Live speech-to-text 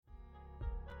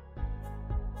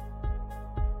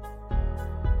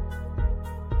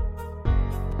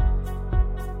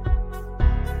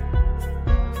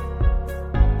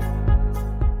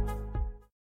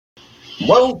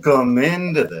Welcome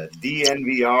into the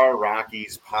DNVR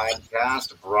Rockies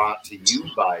podcast, brought to you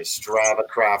by Strava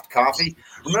Craft Coffee.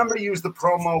 Remember to use the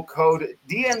promo code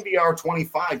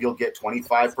DNVR25. You'll get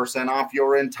 25% off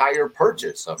your entire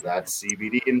purchase of that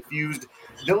CBD-infused,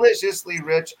 deliciously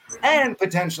rich, and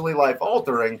potentially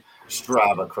life-altering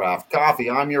Strava Craft Coffee.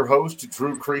 I'm your host,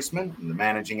 Drew Kreisman, the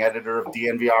managing editor of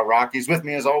DNVR Rockies. With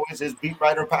me, as always, is beat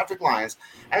writer Patrick Lyons.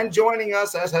 And joining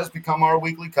us, as has become our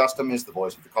weekly custom, is the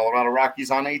voice of the Colorado Rockies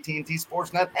on AT&T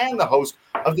Sportsnet and the host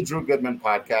of the Drew Goodman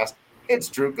podcast. It's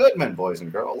Drew Goodman, boys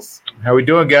and girls. How we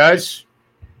doing, guys?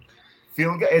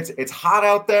 Feeling good. It's hot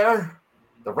out there.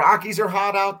 The Rockies are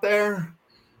hot out there,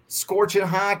 scorching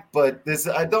hot. But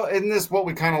isn't this what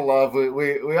we kind of love?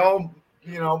 We all,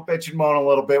 bitch and moan a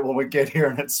little bit when we get here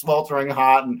and it's sweltering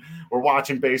hot and we're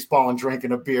watching baseball and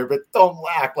drinking a beer, but don't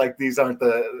act like this isn't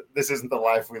the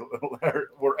life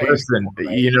we're Listen,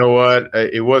 you know what?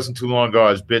 It wasn't too long ago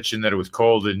I was bitching that it was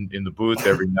cold in the booth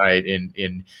every night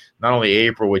in not only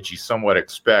April, which you somewhat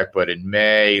expect, but in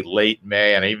May, late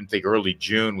May, and I even think early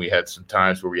June, we had some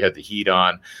times where we had the heat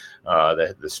on,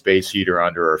 the space heater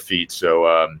under our feet.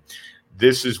 So,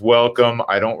 this is welcome.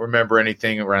 I don't remember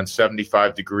anything around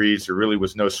 75 degrees. There really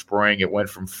was no spring. It went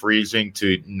from freezing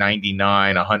to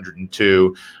 99,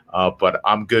 102, but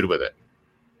I'm good with it.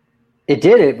 It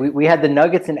did. We had the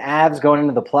Nuggets and Avs going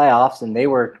into the playoffs, and they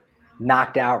were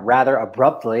knocked out rather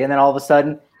abruptly. And then all of a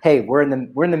sudden, hey, we're in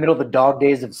the middle of the dog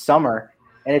days of summer,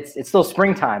 and it's still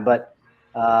springtime, but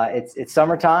it's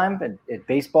summertime. And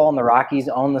baseball and the Rockies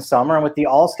own the summer, and with the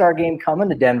All-Star game coming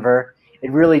to Denver, it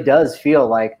really does feel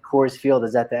like Coors Field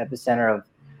is at the epicenter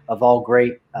of all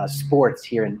great sports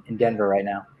here in Denver right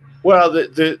now. Well,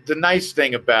 the nice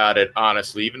thing about it,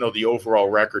 honestly, even though the overall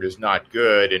record is not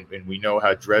good and we know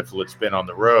how dreadful it's been on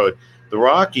the road, the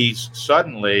Rockies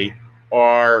suddenly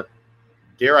are,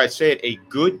 dare I say it, a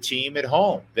good team at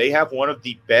home. They have one of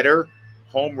the better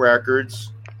home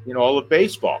records in all of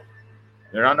baseball.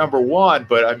 They're not number one,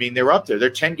 but, I mean, they're up there. They're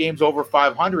 10 games over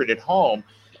 500 at home.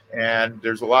 And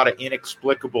there's a lot of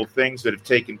inexplicable things that have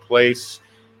taken place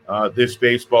this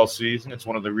baseball season. It's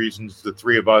one of the reasons the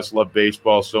three of us love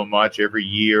baseball so much. Every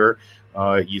year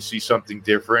you see something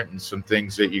different and some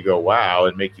things that you go, wow,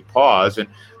 and make you pause. And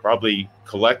probably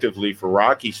collectively for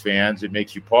Rockies fans, it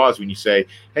makes you pause when you say,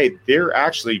 hey, they're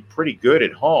actually pretty good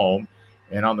at home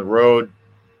and on the road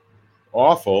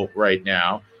awful right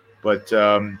now. But,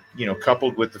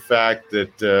 coupled with the fact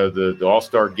that the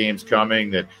All-Star game's coming,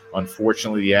 that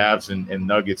unfortunately the Avs and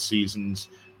Nuggets seasons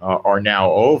are now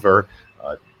over,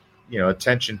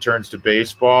 attention turns to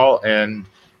baseball. And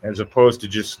as opposed to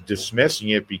just dismissing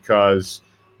it because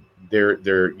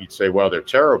you'd say, well, they're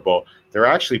terrible, they're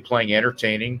actually playing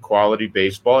entertaining, quality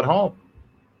baseball at home.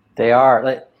 They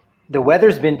are. The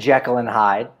weather's been Jekyll and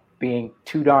Hyde, being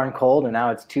too darn cold, and now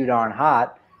it's too darn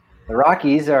hot. The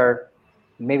Rockies are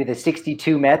maybe the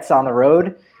 62 Mets on the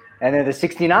road, and they're the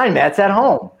 69 Mets at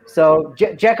home. So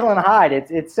Jekyll and Hyde,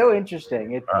 it's so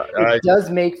interesting. It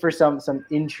does make for some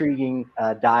intriguing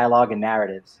dialogue and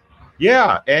narratives.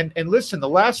 Yeah, and listen, the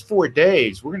last 4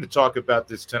 days, we're going to talk about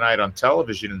this tonight on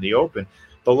television in the open.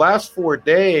 The last 4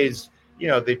 days,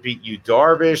 they beat Yu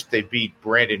Darvish, they beat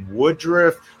Brandon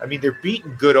Woodruff. I mean, they're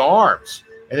beating good arms,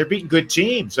 and they're beating good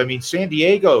teams. I mean, San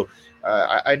Diego,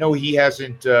 I know he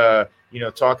hasn't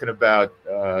talking about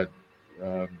Jace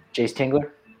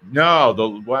Tingler?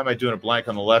 No, why am I doing a blank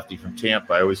on the lefty from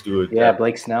Tampa? I always do it. Yeah,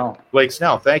 Blake Snell. Blake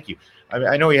Snell, thank you.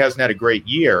 I know he hasn't had a great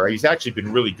year. He's actually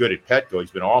been really good at Petco.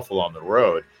 He's been awful on the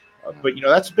road. But,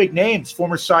 that's a big name. He's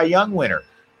former Cy Young winner.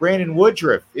 Brandon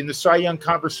Woodruff in the Cy Young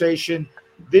conversation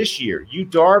this year. Yu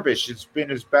Darvish has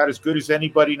been about as good as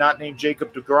anybody not named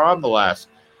Jacob deGrom the last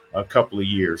couple of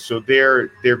years. So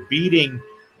they're beating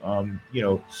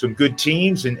some good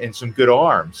teams and some good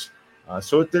arms.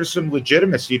 So there's some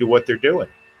legitimacy to what they're doing.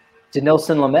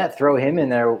 Dinelson Lamet, throw him in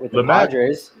there with the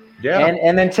Padres. Yeah.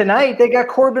 And then tonight they got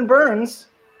Corbin Burns,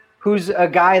 who's a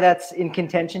guy that's in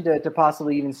contention to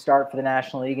possibly even start for the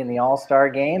National League in the All-Star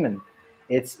game. And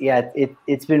it's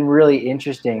been really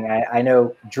interesting. I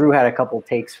know Drew had a couple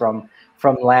takes from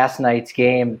last night's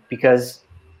game because,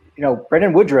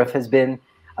 Brendan Woodruff has been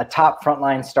a top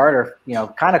frontline starter,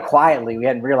 kind of quietly. We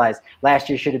hadn't realized last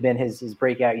year should have been his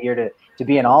breakout year to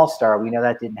be an all-star. We know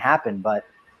that didn't happen, but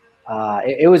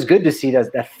it was good to see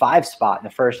that 5 spot in the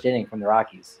first inning from the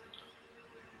Rockies.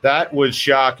 That was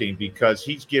shocking because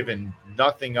he's given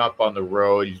nothing up on the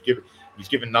road. He's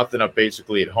given nothing up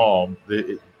basically at home.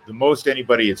 The most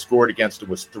anybody had scored against him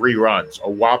was 3 runs, a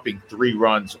whopping 3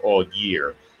 runs all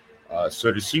year.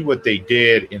 So to see what they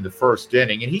did in the first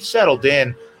inning, and he settled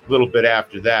in a little bit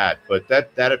after that, but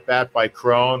that at bat by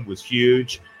Cron was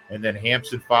huge. and then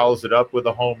Hampson follows it up with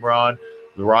a home run.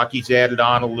 The Rockies added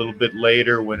on a little bit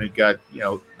later when it got,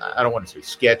 I don't want to say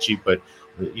sketchy, but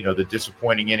the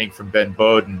disappointing inning from Ben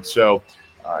Bowden. So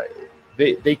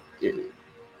they're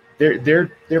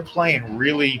playing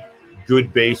really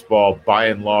good baseball by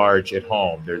and large at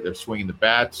home. They're swinging the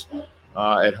bats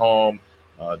at home.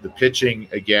 The pitching,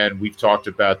 again, we've talked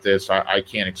about this. I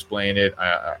can't explain it.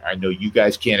 I know you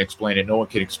guys can't explain it. No one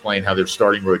can explain how their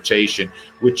starting rotation,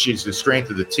 which is the strength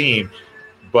of the team.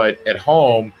 But at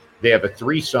home, they have a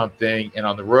 3-something, and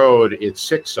on the road, it's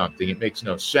 6-something. It makes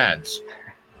no sense.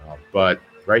 But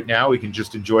right now, we can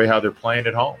just enjoy how they're playing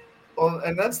at home. Well,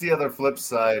 and that's the other flip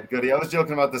side, Goody. I was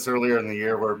joking about this earlier in the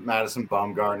year where Madison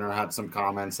Bumgarner had some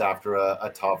comments after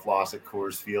a tough loss at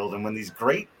Coors Field. And when these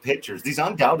great pitchers, these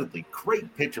undoubtedly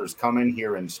great pitchers come in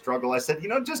here and struggle, I said,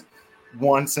 just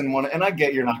once in one, and I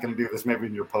get you're not going to do this maybe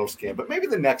in your post game, but maybe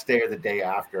the next day or the day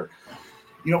after,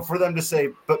 for them to say,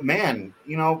 but man,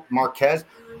 Marquez,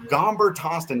 Gomber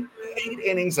tossed in 8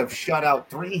 innings of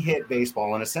shutout, 3-hit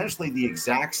baseball in essentially the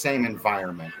exact same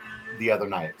environment the other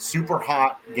night. Super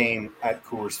hot game at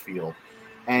Coors Field.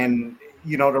 And,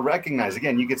 to recognize,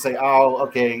 again, you could say, oh,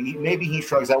 okay, maybe he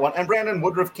shrugs that one. And Brandon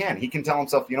Woodruff can. He can tell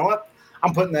himself, you know what?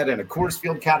 I'm putting that in a Coors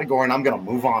Field category, and I'm going to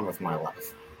move on with my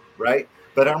life, right?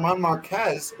 But German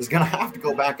Marquez is going to have to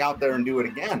go back out there and do it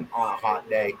again on a hot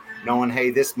day, knowing, hey,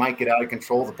 this might get out of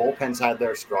control. The bullpen's had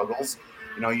their struggles.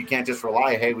 You can't just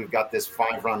rely, hey, we've got this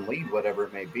 5-run lead, whatever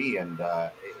it may be. And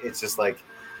it's just like,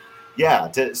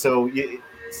 as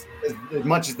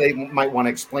much as they might want to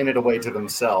explain it away to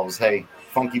themselves, hey,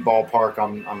 funky ballpark,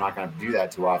 I'm not going to do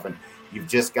that too often. You've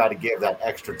just got to give that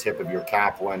extra tip of your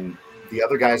cap when the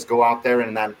other guys go out there and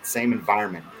in that same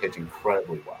environment pitch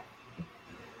incredibly well.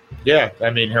 Yeah,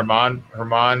 I mean, German,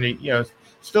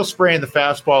 still spraying the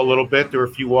fastball a little bit. There were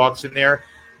a few walks in there.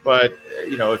 But,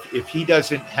 if he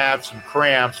doesn't have some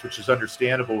cramps, which is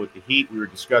understandable with the heat we were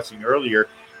discussing earlier,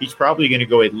 he's probably going to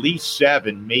go at least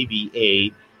 7, maybe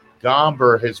 8.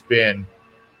 Gomber has been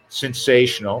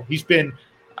sensational. He's been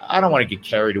 – I don't want to get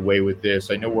carried away with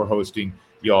this. I know we're hosting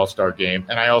the All-Star game,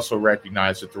 and I also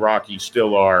recognize that the Rockies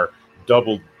still are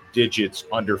double digits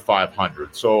under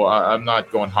 500. So I'm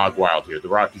not going hog wild here. The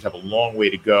Rockies have a long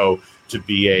way to go to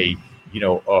be a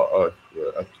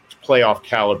playoff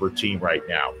caliber team right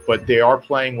now, but they are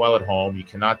playing well at home. You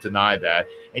cannot deny that.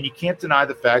 And you can't deny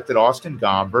the fact that Austin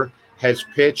Gomber has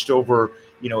pitched over,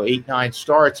 8-9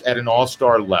 starts at an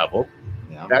all-star level.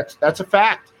 Yeah. That's a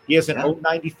fact. He has an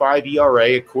 0.95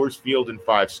 ERA at Coors Field in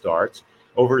 5 starts.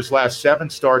 Over his last 7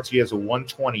 starts, he has a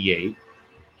 1.28.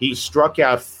 He struck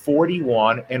out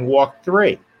 41 and walked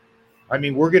 3. I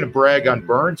mean, we're going to brag on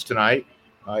Burns tonight.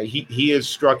 He has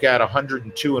struck out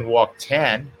 102 and walked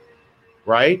 10,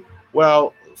 right?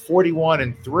 Well, 41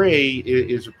 and 3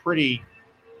 is a pretty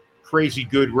crazy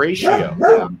good ratio.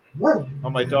 Oh,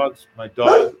 my dog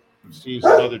sees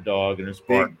another dog and it's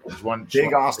bark.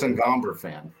 Big Austin Gomber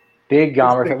fan. Big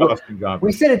Gomber fan.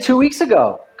 We said it 2 weeks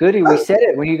ago. Goody, we said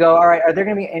it when you go, all right, are there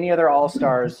going to be any other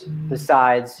All-Stars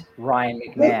besides Ryan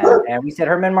McMahon? And we said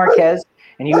German Marquez,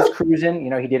 and he was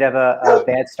cruising. He did have a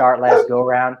bad start last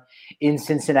go-around in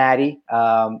Cincinnati.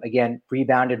 Again,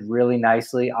 rebounded really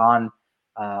nicely on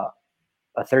a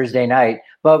Thursday night,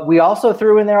 but we also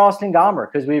threw in there Austin Gomber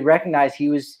because we recognized he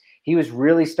was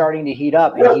really starting to heat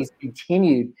up, and he's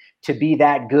continued to be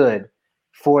that good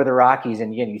for the Rockies.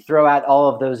 And again, you throw out all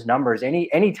of those numbers.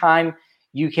 Anytime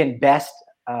you can best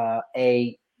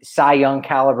a Cy Young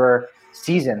caliber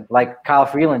season like Kyle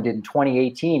Freeland did in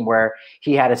 2018, where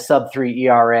he had a sub-3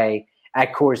 ERA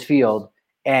at Coors Field,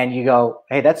 and you go,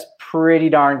 hey, that's pretty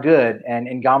darn good.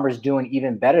 And Gomber's doing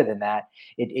even better than that.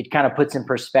 It kind of puts in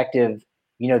perspective,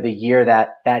 the year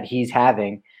that he's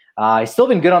having. He's still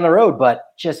been good on the road, but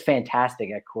just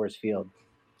fantastic at Coors Field.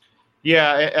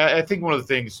 Yeah, I think one of the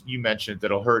things you mentioned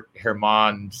that'll hurt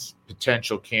German's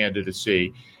potential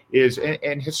candidacy is,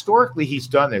 and historically he's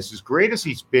done this, as great as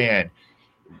he's been,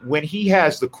 when he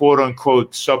has the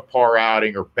quote-unquote subpar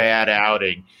outing or bad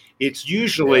outing, it's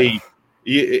usually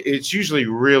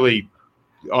really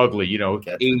ugly,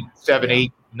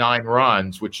 8, 9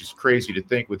 runs, which is crazy to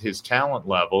think with his talent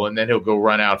level, and then he'll go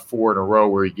run out 4 in a row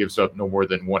where he gives up no more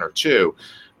than 1 or 2.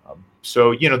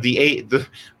 So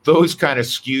those kind of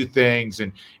skew things,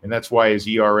 and that's why his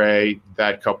ERA,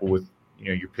 that coupled with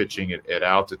you're pitching at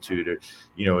altitude,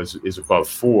 is above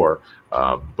 4.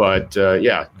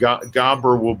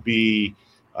 Gomber will be,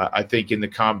 I think, in the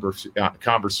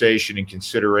conversation and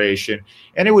consideration,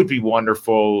 and it would be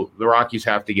wonderful. The Rockies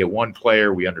have to get one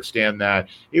player. We understand that.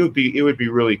 It would be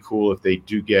really cool if they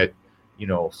do get,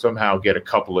 somehow get a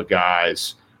couple of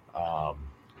guys,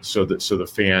 so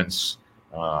the fans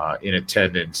in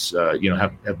attendance,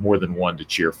 have more than one to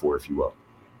cheer for, if you will.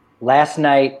 Last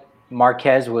night,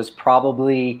 Marquez was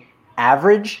probably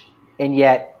average and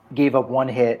yet gave up one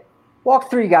hit.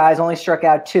 Walked 3 guys, only struck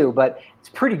out 2, but it's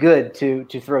pretty good to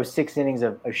throw 6 innings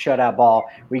of shutout ball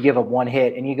where you give up 1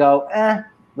 hit and you go,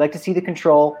 like to see the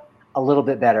control a little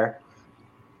bit better.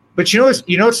 But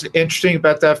what's interesting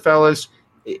about that, fellas?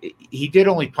 He did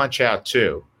only punch out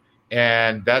 2.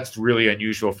 And that's really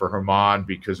unusual for Germán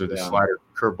because of the slider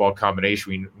curveball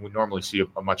combination. We normally see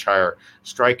a much higher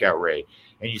strikeout rate.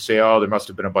 And you say, oh, there must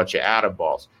have been a bunch of atom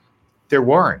balls. There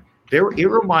weren't. It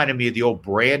reminded me of the old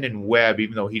Brandon Webb,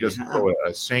 even though he doesn't throw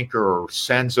a sinker, or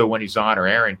Senzo when he's on, or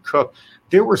Aaron Cook.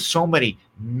 There were so many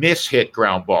mishit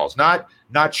ground balls, not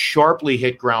sharply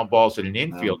hit ground balls at an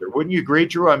infielder. Wouldn't you agree,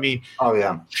 Drew? I mean,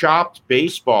 chopped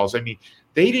baseballs. I mean,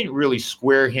 they didn't really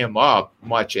square him up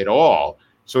much at all.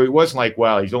 So it wasn't like,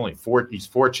 well, he's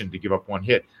fortunate to give up 1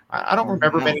 hit. I don't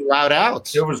remember many loud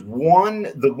outs. There was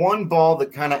the one ball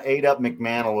that kind of ate up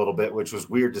McMahon a little bit, which was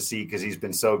weird to see because he's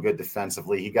been so good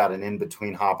defensively. He got an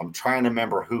in-between hop. I'm trying to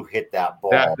remember who hit that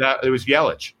ball. It was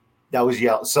Yelich. That was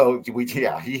Yelich. So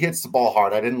he hits the ball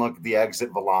hard. I didn't look at the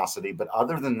exit velocity, but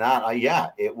other than that,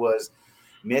 it was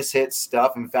mishit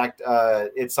stuff. In fact,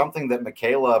 it's something that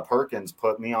Michaela Perkins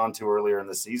put me onto earlier in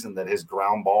the season, that his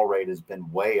ground ball rate has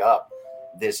been way up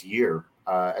this year.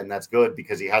 And that's good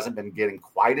because he hasn't been getting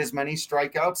quite as many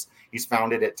strikeouts. He's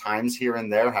found it at times here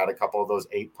and there, had a couple of those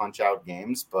 8 punch-out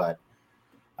games. But,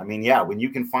 I mean, when you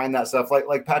can find that stuff,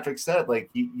 like Patrick said, like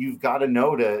you've got to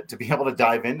know to be able to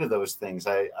dive into those things.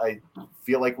 I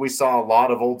feel like we saw a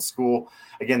lot of old school.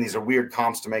 Again, these are weird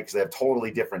comps to make because they have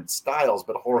totally different styles.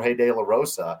 But Jorge De La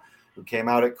Rosa, who came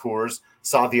out at Coors,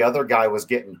 saw the other guy was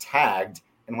getting tagged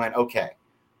and went, okay,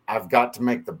 I've got to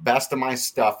make the best of my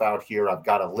stuff out here. I've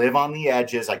got to live on the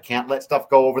edges. I can't let stuff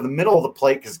go over the middle of the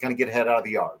plate because it's going to get hit out of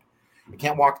the yard. I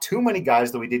can't walk too many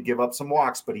guys, though he did give up some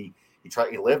walks, but he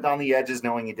lived on the edges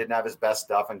knowing he didn't have his best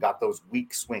stuff and got those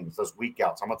weak swings, those weak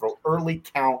outs. I'm going to throw early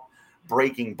count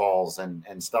breaking balls and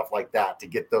stuff like that to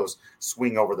get those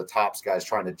swing over the tops guys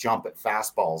trying to jump at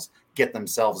fastballs, get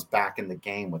themselves back in the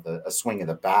game with a swing of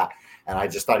the bat. And I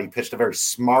just thought he pitched a very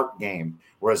smart game,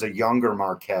 whereas a younger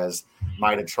Marquez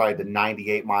might have tried to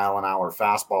 98-mile-an-hour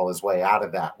fastball his way out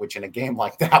of that, which in a game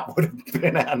like that would have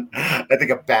been, I think,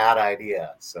 a bad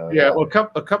idea. So well,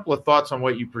 a couple of thoughts on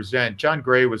what you present. John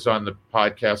Gray was on the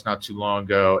podcast not too long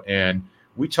ago, and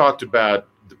we talked about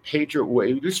the Pedro.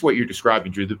 This is what you're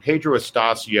describing, Drew. The Pedro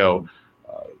Estacio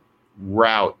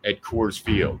route at Coors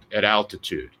Field at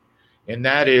altitude. And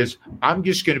that is, I'm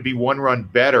just going to be 1 run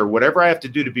better. Whatever I have to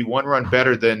do to be 1 run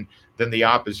better than the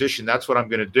opposition, that's what I'm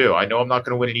going to do. I know I'm not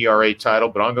going to win an ERA title,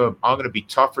 but I'm going to be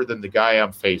tougher than the guy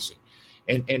I'm facing.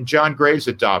 And John Gray's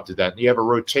adopted that. And you have a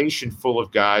rotation full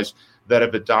of guys that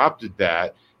have adopted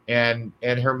that. And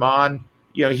Germán,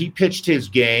 he pitched his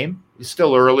game. It's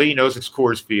still early. He knows it's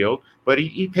Coors Field, but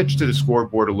he pitched to the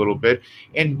scoreboard a little bit.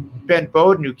 And Ben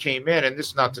Bowden, who came in, and this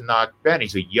is not to knock Ben,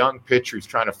 he's a young pitcher. He's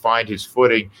trying to find his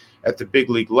footing at the big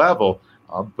league level.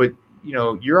 But,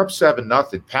 you're up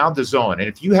 7-0, pound the zone. And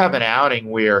if you have an outing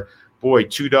where,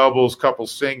 2 doubles, couple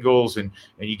singles, and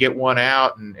you get 1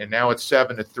 out, and now it's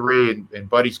 7-3, and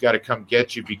Buddy's got to come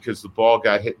get you because the ball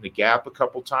got hit in the gap a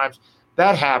couple times,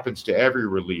 that happens to every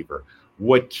reliever.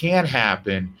 What can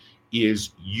happen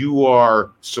is you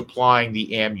are supplying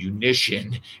the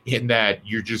ammunition in that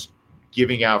you're just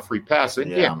giving out free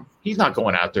passes. And he's not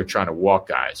going out there trying to walk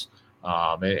guys.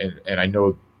 And I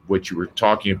know what you were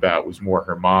talking about was more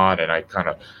Germán, and I kind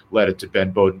of led it to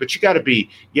Ben Bowden. But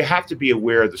you have to be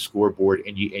aware of the scoreboard,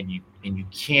 and you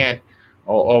can't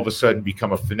all of a sudden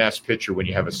become a finesse pitcher when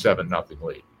you have a 7-0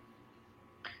 lead.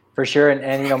 For sure,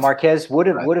 and Marquez would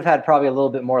have had probably a little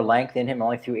bit more length in him.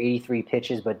 Only threw 83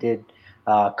 pitches, but did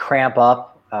cramp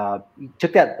up. He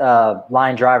took that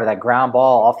line driver, that ground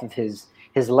ball, off of his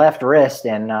left wrist,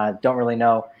 and don't really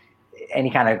know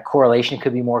any kind of correlation.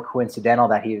 Could be more coincidental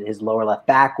that his lower left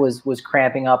back was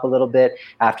cramping up a little bit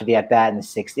after the at bat in the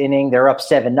 6th inning. They're up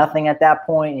 7-0 at that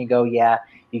point, and you go,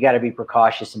 you got to be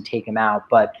precautious and take him out.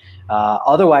 But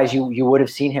otherwise, you would have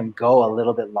seen him go a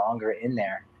little bit longer in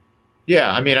there.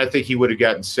 Yeah, I mean, I think he would have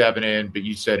gotten 7 in, but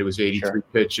you said it was 83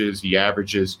 pitches. He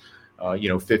averages,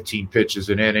 15 pitches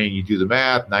an inning. You do the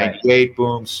math, 98, right.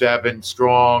 Boom, 7,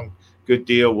 strong, good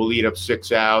deal. We'll eat up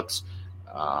 6 outs.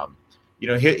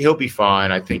 He'll be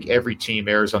fine. I think every team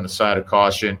errs on the side of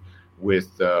caution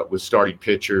with starting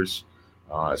pitchers,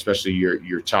 especially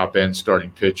your top end starting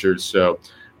pitchers. So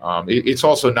it's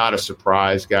also not a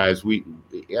surprise, guys.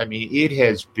 It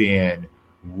has been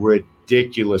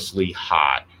ridiculously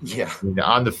hot. Yeah.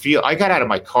 On the field, I got out of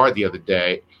my car the other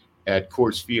day, at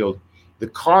Coors Field, the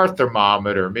car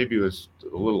thermometer, maybe it was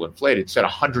a little inflated, said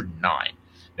 109.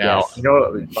 Now,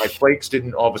 my plates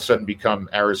didn't all of a sudden become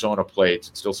Arizona plates.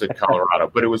 It still said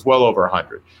Colorado, but it was well over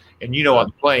 100. And, on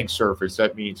the playing surface,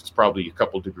 that means it's probably a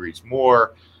couple degrees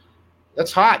more.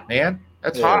 That's hot, man.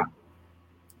 That's hot.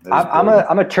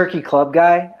 I'm a turkey club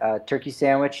guy, turkey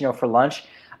sandwich, for lunch.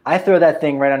 I throw that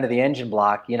thing right under the engine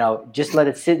block, just let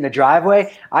it sit in the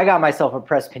driveway. I got myself a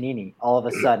pressed panini all of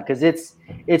a sudden because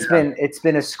it's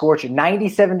been a scorcher.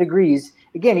 97 degrees.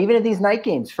 Again, even at these night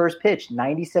games, first pitch,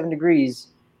 97 degrees,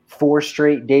 4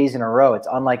 straight days in a row. It's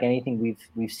unlike anything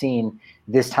we've seen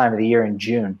this time of the year in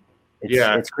June.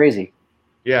 It's crazy.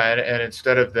 Yeah, and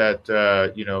instead of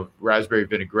that, raspberry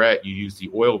vinaigrette, you use the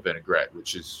oil vinaigrette,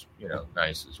 which is,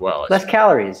 nice as well. Less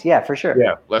calories, yeah, for sure.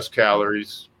 Yeah, less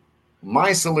calories.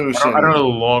 My solution. I don't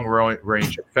know the long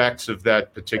range effects of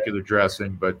that particular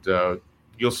dressing, but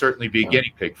you'll certainly be a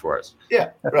guinea pig for us. Yeah,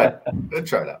 right. Let's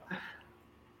try it out.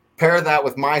 Pair that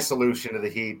with my solution to the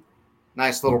heat.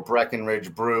 Nice little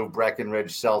Breckenridge brew,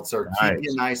 Breckenridge seltzer. Nice. Keep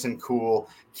you nice and cool.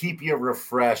 Keep you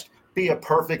refreshed. Be a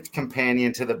perfect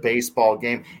companion to the baseball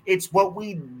game. It's what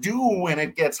we do when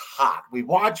it gets hot. We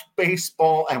watch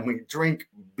baseball and we drink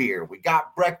beer. We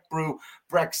got Breck Brew,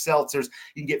 Breck Seltzers.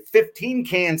 You can get 15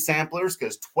 can samplers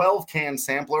because 12 can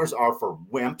samplers are for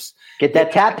wimps. Get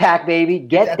that tap pack, baby.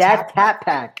 Get that tap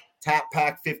pack. Tap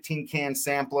pack 15 can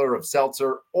sampler of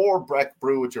seltzer or Breck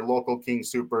Brew at your local King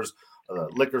Soopers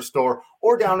liquor store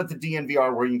or down at the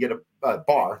DNVR where you can get a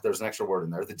bar. There's an extra word in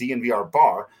there. The DNVR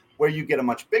bar, where you get a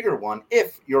much bigger one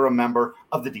if you're a member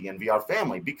of the DNVR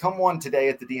family. Become one today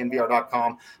at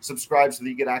thednvr.com. Subscribe so that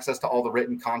you get access to all the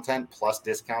written content, plus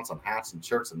discounts on hats and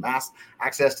shirts and masks,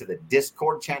 access to the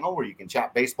Discord channel where you can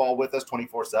chat baseball with us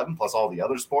 24/7, plus all the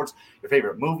other sports, your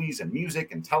favorite movies and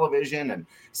music and television and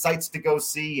sites to go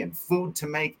see and food to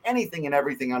make, anything and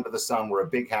everything under the sun. We're a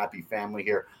big, happy family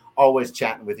here, always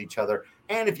chatting with each other.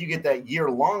 And if you get that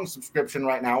year-long subscription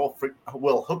right now,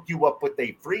 we'll hook you up with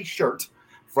a free shirt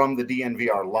from the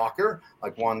DNVR locker,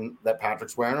 like one that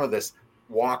Patrick's wearing, or this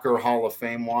Walker Hall of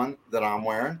Fame one that I'm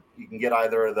wearing. You can get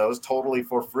either of those totally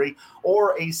for free,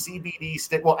 or a CBD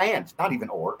stick. Well, and not even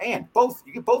and both.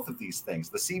 You get both of these things.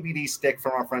 The CBD stick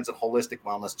from our friends at Holistic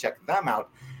Wellness. Check them out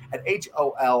at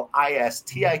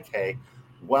HOLISTIK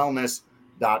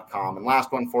wellness.com. And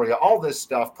last one for you, all this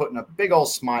stuff, putting a big old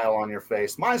smile on your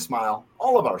face. My smile,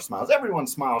 all of our smiles,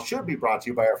 everyone's smile should be brought to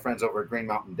you by our friends over at Green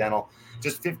Mountain Dental.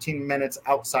 Just 15 minutes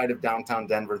outside of downtown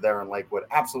Denver there in Lakewood.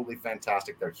 Absolutely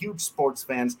fantastic. They're huge sports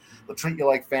fans. They'll treat you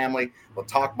like family. They'll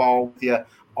talk ball with you.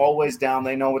 Always down.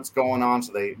 They know what's going on,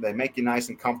 so they make you nice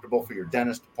and comfortable for your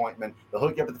dentist appointment. They'll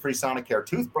hook you up with the free Sonicare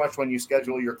toothbrush when you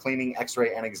schedule your cleaning,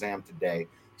 x-ray, and exam today.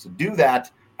 So do that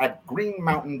at Green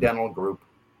Mountain Dental Group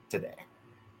today.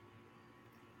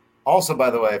 Also,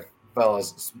 by the way,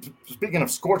 fellas, speaking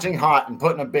of scorching hot and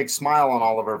putting a big smile on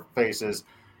all of our faces,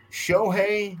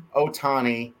 Shohei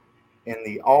Ohtani in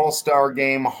the All-Star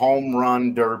Game Home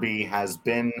Run Derby has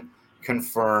been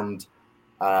confirmed.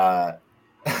 He's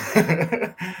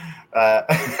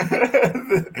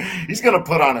going to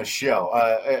put on a show.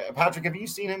 Patrick, have you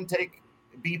seen him take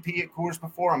BP at Coors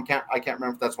before? I can't remember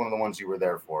if that's one of the ones you were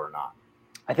there for or not.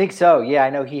 I think so. Yeah, I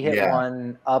know he hit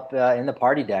one up in the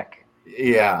party deck.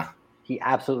 Yeah. He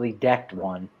absolutely decked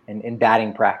one in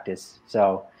batting practice.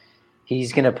 So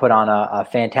he's going to put on a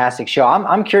fantastic show.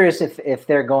 I'm curious if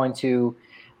they're going to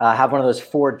have one of those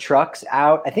Ford trucks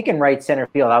out. I think in right center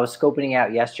field. I was scoping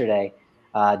out yesterday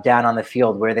down on the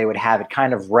field where they would have it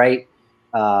kind of right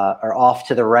or off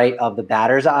to the right of the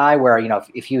batter's eye where,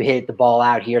 if you hit the ball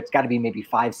out here, it's got to be maybe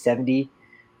 570.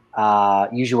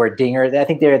 Usually where dinger. I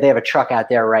think they have a truck out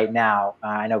there right now.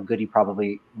 I know Goody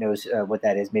probably knows what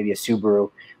that is, maybe a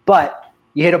Subaru. But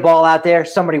you hit a ball out there,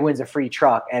 somebody wins a free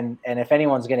truck. And if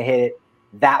anyone's going to hit it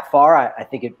that far, I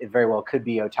think it very well could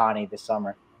be Ohtani this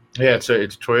summer. Yeah, it's a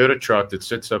Toyota truck that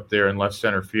sits up there in left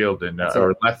center field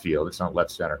or left field. It's not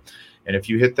left center. And if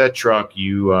you hit that truck,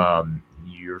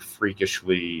 you're freakish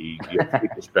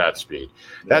bat speed.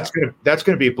 That's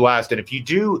gonna be a blast. And if you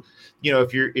do,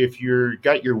 if you're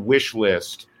got your wish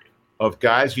list of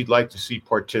guys you'd like to see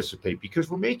participate,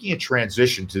 because we're making a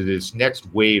transition to this next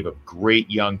wave of great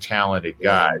young talented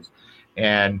guys,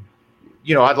 and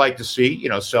I'd like to see,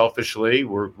 selfishly,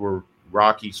 we're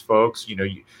Rockies folks.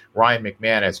 Ryan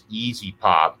McMahon has easy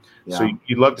pop, so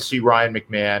you'd love to see Ryan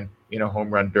McMahon in a home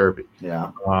run derby.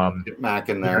 Yeah, get Mac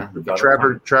in there.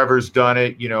 Trevor's done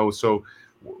it. So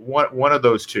one of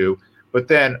those two. But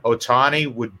then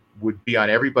Ohtani would be on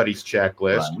everybody's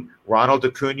checklist. Right. Ronald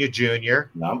Acuna Jr.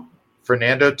 Yep.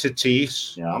 Fernando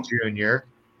Tatis Jr.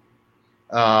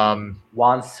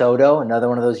 Juan Soto, another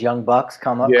one of those young bucks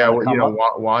come up. Yeah,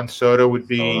 Juan Soto would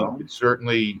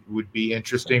be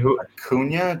interesting. Who?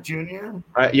 Acuna Jr.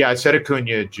 Yeah, I said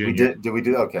Acuna Jr. Did we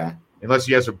do okay? Unless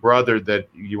he has a brother that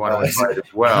you want to invite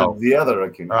as well. The other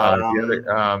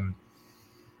Acuna.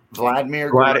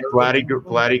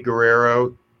 Vladdy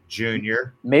Guerrero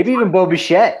Jr. Maybe even Bo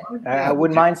Bichette. I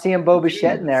wouldn't mind seeing Bo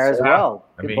Bichette in there as well.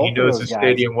 I mean, he knows the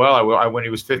stadium well. When he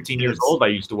was 15 years old, I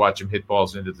used to watch him hit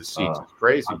balls into the seats. It's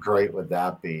crazy. How great would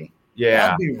that be? Yeah.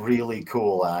 That'd be really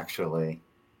cool, actually.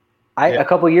 A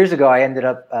couple of years ago, I ended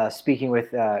up speaking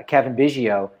with Kevin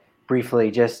Biggio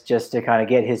briefly just to kind of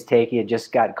get his take. He had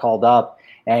just got called up,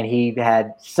 and he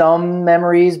had some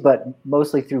memories, but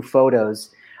mostly through photos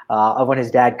of when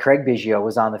his dad, Craig Biggio,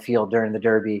 was on the field during the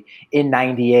Derby in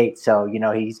 '98. So,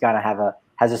 he's got to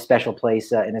has a special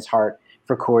place in his heart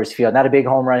for Coors Field. Not a big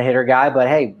home run hitter guy, but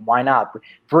hey, why not?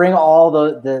 Bring all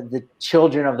the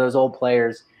children of those old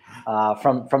players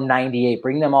from '98.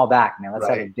 Bring them all back, man. Let's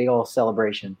have a big old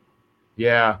celebration.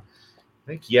 Yeah. I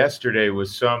think yesterday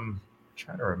was some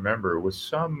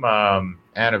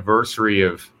anniversary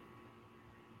of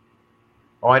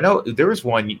 – I know there was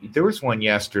one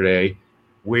yesterday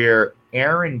where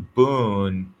Aaron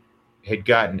Boone had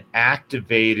gotten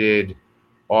activated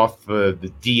off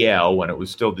the DL when it was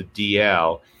still the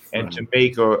DL, and to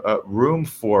make a room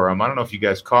for him, I don't know if you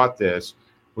guys caught this,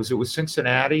 it was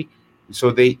Cincinnati?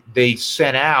 So they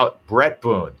sent out Brett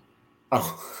Boone.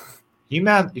 Oh. Can you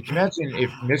imagine if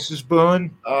Mrs.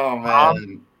 Boone? Oh,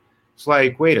 man. It's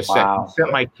like, wait a second, you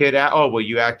sent my kid out? Oh, well,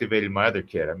 you activated my other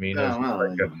kid. I mean,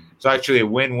 it's actually a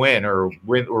win-win or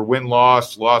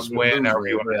win-loss, loss-win, however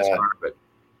you want to describe it.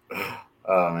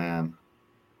 Oh, man.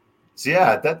 So,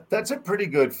 yeah, that's a pretty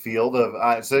good field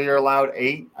of so you're allowed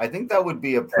 8. I think that would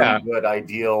be a pretty good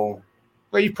ideal.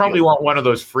 Well, you probably want one of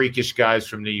those freakish guys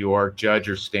from New York, Judge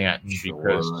or Stanton,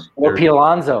 or Pete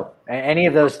Alonso, any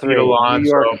of those 3. Pete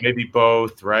Alonso, maybe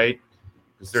both, right?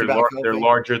 Because they're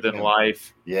larger than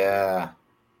life. Yeah.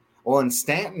 Well, and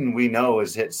Stanton, we know,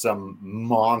 has hit some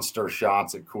monster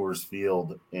shots at Coors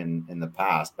Field in the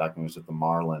past, back when he was with the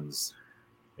Marlins.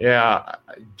 Yeah.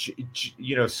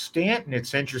 Stanton,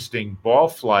 it's interesting. Ball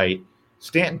flight,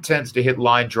 Stanton tends to hit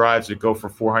line drives that go for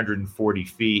 440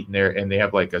 feet, and they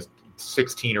have like a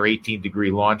 16 or 18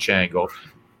 degree launch angle.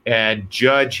 And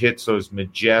Judge hits those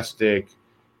majestic,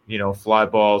 fly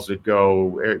balls that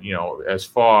go, as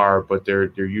far, but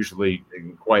they're usually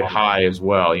quite high as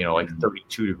well, like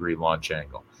 32 degree launch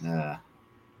angle. Yeah.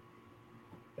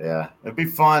 Yeah. It'd be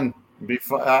fun.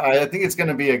 I think it's going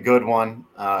to be a good one.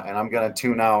 And I'm going to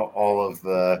tune out all of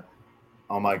the,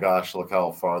 oh my gosh, look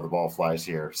how far the ball flies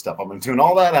here stuff. I'm going to tune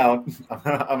all that out.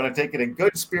 I'm going to take it in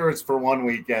good spirits for one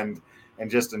weekend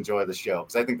and just enjoy the show,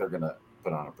 because I think they're going to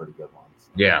put on a pretty good one.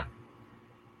 Yeah.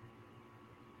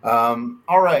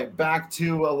 All right, back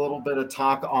to a little bit of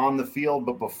talk on the field,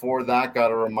 but before that, got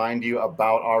to remind you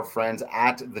about our friends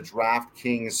at the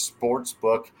DraftKings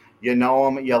Sportsbook. You know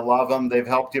them, you love them. They've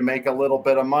helped you make a little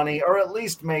bit of money, or at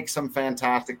least make some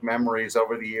fantastic memories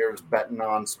over the years betting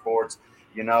on sports.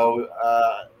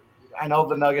 I know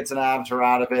the Nuggets and Avs are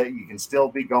out of it. You can still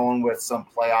be going with some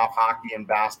playoff hockey and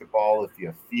basketball if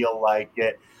you feel like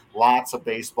it. Lots of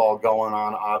baseball going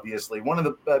on, obviously.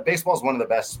 Baseball is one of the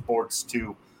best sports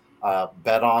to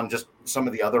bet on. Just some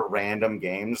of the other random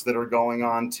games that are going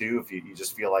on, too. If you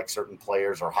just feel like certain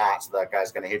players are hot, so that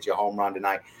guy's going to hit you a home run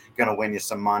tonight, going to win you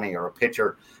some money, or a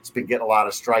pitcher has been getting a lot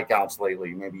of strikeouts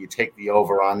lately. Maybe you take the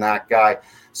over on that guy.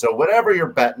 So whatever you're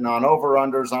betting on,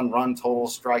 over-unders on run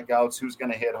totals, strikeouts, who's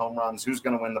going to hit home runs, who's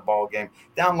going to win the ball game,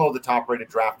 download the top-rated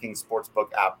DraftKings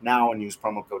Sportsbook app now and use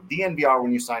promo code DNVR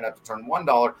when you sign up to turn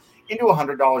 $1 into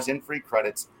 $100 in free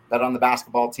credits. Bet on the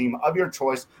basketball team of your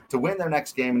choice to win their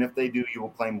next game, and if they do, you will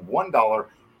claim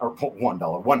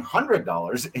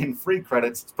 $100 in free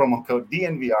credits. It's promo code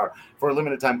DNVR for a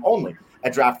limited time only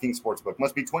at DraftKings Sportsbook.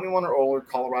 Must be 21 or older,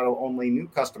 Colorado only, new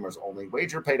customers only.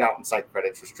 Wager paid out in site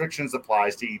credits. Restrictions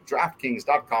apply. See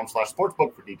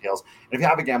DraftKings.com/sportsbook for details. And if you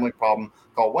have a gambling problem,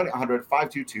 call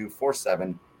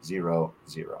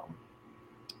 1-800-522-4700.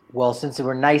 Well, since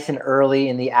we're nice and early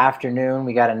in the afternoon,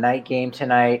 we got a night game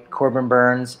tonight. Corbin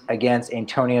Burns against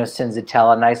Antonio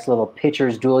Senzatella. Nice little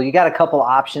pitcher's duel. You got a couple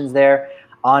options there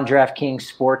on DraftKings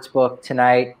Sportsbook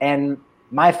tonight. And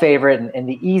my favorite and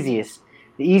the easy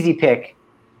pick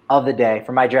of the day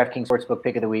for my DraftKings Sportsbook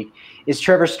pick of the week is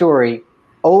Trevor Story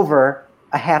over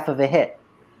a half of a hit.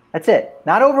 That's it.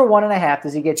 Not over 1.5.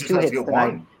 Does he get 2 hits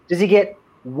tonight? Does he get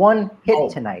 1 hit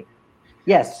tonight?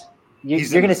 Yes.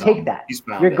 You're going to take that.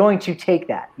 You're going to take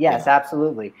that. Yes,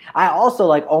 absolutely. I also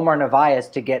like Omar Narvaez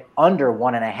to get under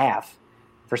 1.5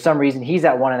 For some reason, he's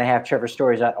at 1.5. Trevor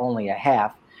Story's at only a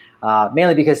half,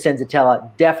 mainly because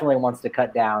Senzatella definitely wants to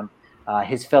cut down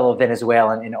his fellow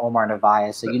Venezuelan in Omar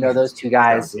Narvaez. So, those two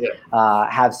guys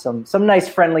have some nice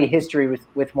friendly history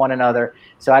with one another.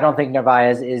 So I don't think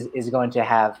Narvaez is going to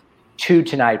have 2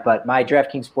 tonight, but my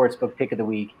DraftKings Sportsbook pick of the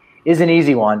week is an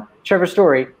easy one. Trevor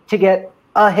Story to get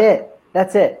a hit.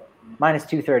 That's it. Minus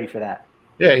 230 for that.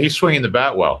 Yeah, he's swinging the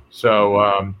bat well. So,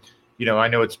 I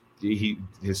know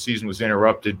his season was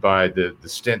interrupted by the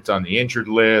stint on the injured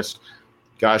list.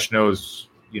 Gosh knows,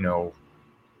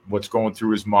 what's going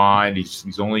through his mind.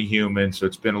 He's only human, so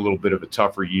it's been a little bit of a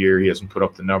tougher year. He hasn't put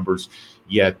up the numbers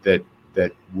yet that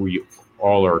we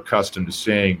all are accustomed to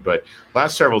seeing. But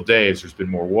last several days, there's been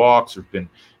more walks. There's been,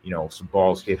 some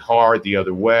balls hit hard the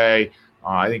other way.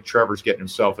 I think Trevor's getting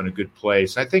himself in a good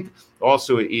place. And I think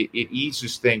also it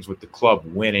eases things with the club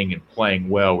winning and playing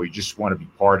well, where you just want to be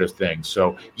part of things.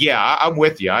 So, yeah, I'm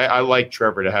with you. I like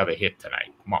Trevor to have a hit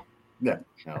tonight. Come on. Yeah,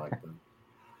 I like that.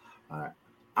 All right.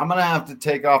 I'm going to have to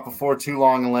take off before too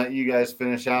long and let you guys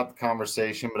finish out the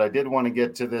conversation, but I did want to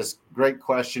get to this great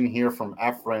question here from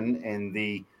Efren in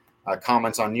the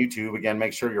comments on YouTube. Again,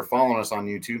 make sure you're following us on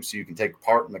YouTube so you can take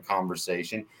part in the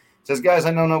conversation. It says, guys,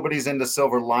 I know nobody's into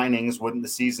silver linings. Wouldn't the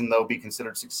season, though, be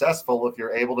considered successful if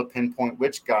you're able to pinpoint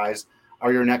which guys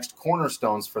are your next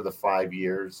cornerstones for the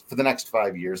next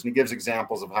 5 years? And he gives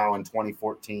examples of how in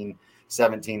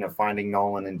 2014-17 of finding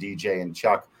Nolan and DJ and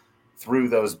Chuck through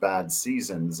those bad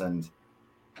seasons. And,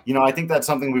 I think that's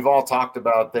something we've all talked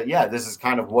about, that, this is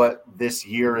kind of what this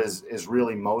year is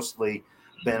really mostly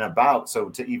been about. So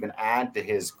to even add to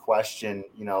his question,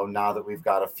 now that we've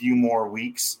got a few more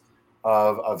weeks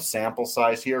of sample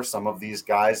size here, some of these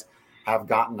guys have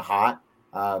gotten hot.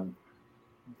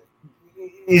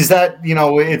 Is that,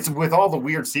 it's with all the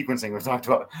weird sequencing we've talked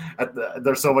about,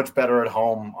 they're so much better at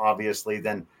home, obviously,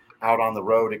 than out on the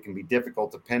road. It can be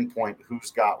difficult to pinpoint who's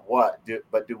got what.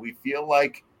 But do we feel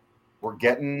like we're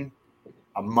getting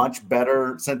a much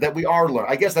better sense that we are learning?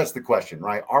 I guess that's the question,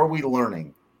 right? Are we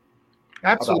learning?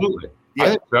 Absolutely. I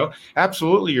think so.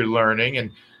 Absolutely, you're learning. And,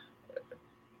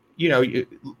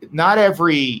 not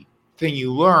everything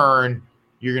you learn,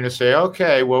 you're going to say,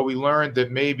 okay, well, we learned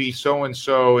that maybe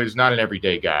so-and-so is not an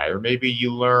everyday guy. Or maybe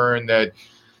you learn that,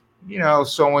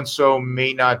 so-and-so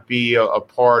may not be a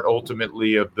part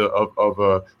ultimately of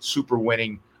a super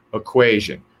winning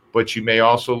equation. But you may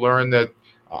also learn that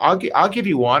I'll give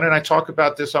you one, and I talk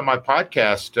about this on my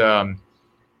podcast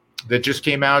that just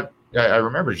came out. I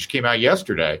remember it just came out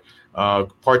yesterday.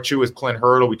 Part 2 with Clint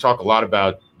Hurdle. We talk a lot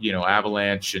about,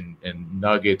 Avalanche and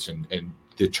Nuggets and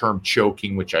the term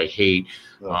choking, which I hate.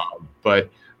 But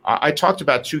I talked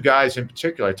about 2 guys in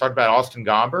particular. I talked about Austin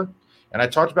Gomber, and I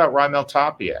talked about Raimel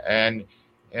Tapia. And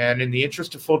in the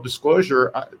interest of full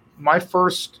disclosure, my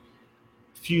first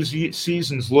few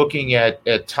seasons looking at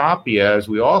Tapia, as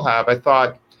we all have, I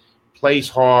thought plays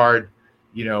hard,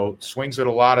 swings at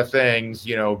a lot of things,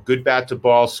 good bat to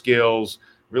ball skills,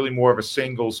 really more of a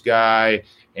singles guy,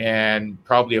 and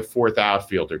probably a fourth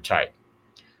outfielder type.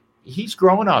 He's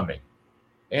growing on me.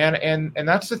 And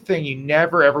that's the thing. You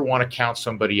never, ever want to count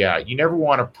somebody out. You never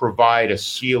want to provide a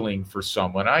ceiling for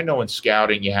someone. I know in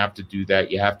scouting you have to do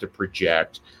that. You have to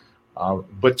project.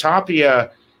 But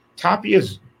Tapia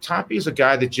is a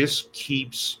guy that just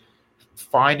keeps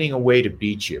finding a way to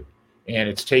beat you. And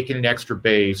it's taking an extra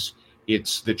base.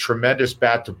 It's the tremendous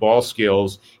bat to ball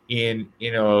skills in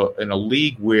a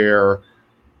league where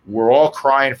we're all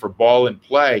crying for ball in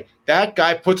play. That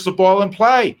guy puts the ball in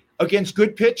play against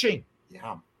good pitching.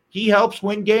 Yeah. He helps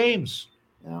win games.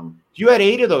 Yeah. If you had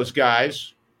 8 of those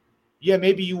guys,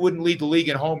 maybe you wouldn't lead the league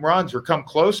in home runs or come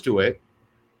close to it,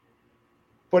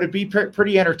 but it'd be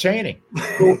pretty entertaining.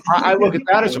 So I look at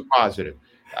that as a positive.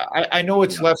 I know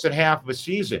it's less than half of a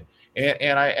season,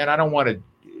 and I don't want to,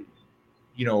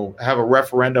 have a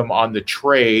referendum on the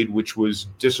trade, which was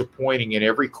disappointing in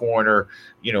every corner,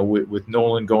 with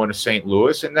Nolan going to St.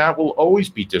 Louis, and that will always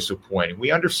be disappointing. We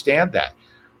understand that.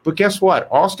 But guess what?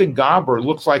 Austin Gomber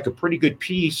looks like a pretty good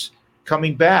piece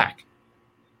coming back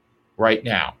right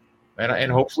now.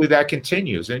 And hopefully that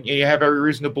continues. And you have every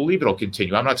reason to believe it'll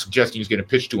continue. I'm not suggesting he's going to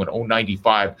pitch to an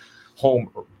 0.95 home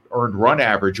earned run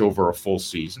average over a full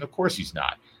season. Of course he's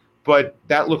not. But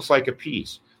that looks like a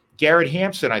piece. Garrett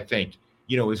Hampson, I think,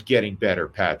 is getting better,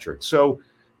 Patrick. So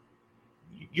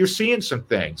you're seeing some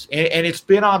things. And it's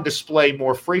been on display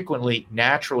more frequently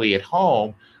naturally at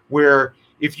home, where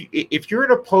if you're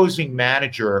an opposing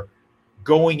manager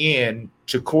going in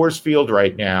to Coors Field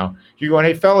right now, you're going,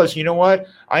 hey, fellas, you know what?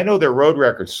 I know their road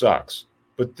record sucks,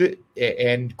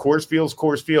 and Coors Field's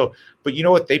Coors Field. But you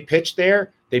know what? They pitch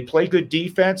there. They play good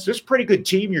defense. This is a pretty good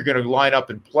team you're going to line up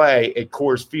and play at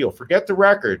Coors Field. Forget the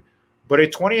record. But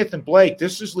at 20th and Blake,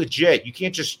 this is legit. You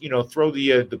can't just, throw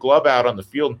the glove out on the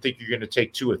field and think you're going to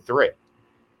take 2 or 3.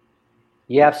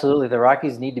 Yeah, absolutely. The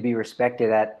Rockies need to be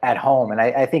respected at home. And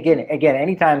I think, again,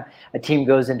 anytime a team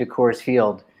goes into Coors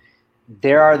Field,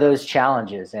 there are those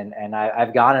challenges. And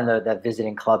I've gone in that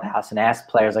visiting clubhouse and asked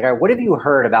players, like, all right, what have you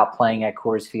heard about playing at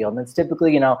Coors Field? And it's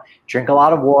typically, drink a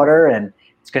lot of water, and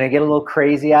it's going to get a little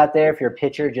crazy out there. If you're a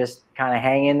pitcher, just kind of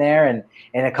hang in there. And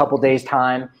in a couple days'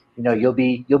 time, you'll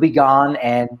be gone,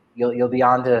 and you'll be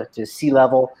on to sea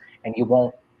level, and you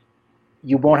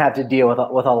won't have to deal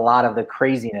with a lot of the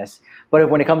craziness. But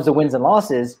when it comes to wins and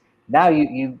losses, now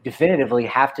you definitively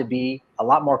have to be a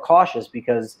lot more cautious,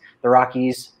 because the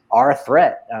Rockies are a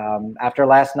threat. After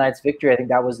last night's victory, I think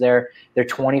that was their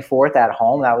 24th at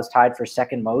home. That was tied for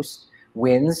second most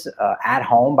wins at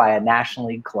home by a National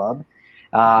League club.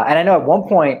 And I know at one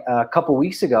point a couple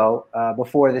weeks ago,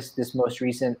 before this most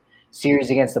recent series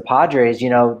against the Padres,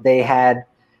 they had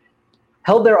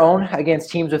held their own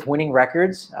against teams with winning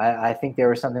records. I think there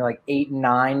was something like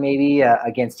 8-9 maybe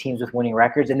against teams with winning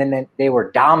records. And then they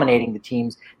were dominating the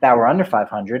teams that were under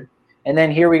 500. And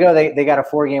then here we go. They got a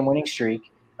 4-game winning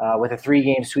streak with a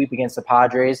 3-game sweep against the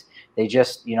Padres. They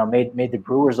just, made the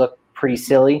Brewers look pretty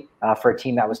silly for a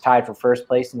team that was tied for first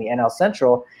place in the NL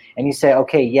Central. And you say,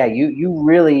 okay, yeah, you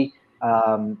really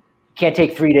can't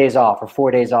take 3 days off or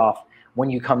 4 days off when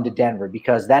you come to Denver,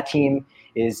 because that team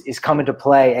is coming to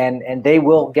play, and they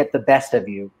will get the best of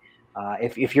you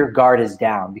if your guard is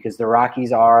down, because the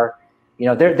Rockies are,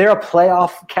 they're a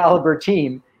playoff caliber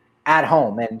team at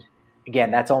home. And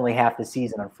again, that's only half the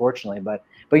season, unfortunately, but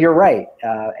you're right.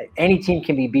 Any team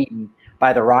can be beaten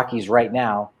by the Rockies right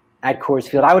now at Coors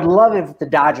Field. I would love if the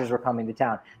Dodgers were coming to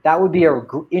town. That would be an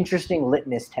interesting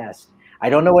litmus test. I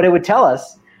don't know what it would tell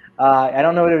us. I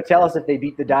don't know what it would tell us if they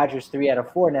beat the Dodgers 3 out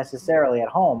of 4 necessarily at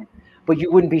home, but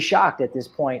you wouldn't be shocked at this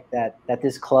point that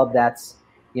this club that's,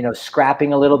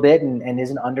 scrapping a little bit and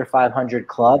is an under 500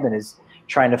 club and is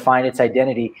trying to find its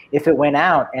identity, if it went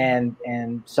out and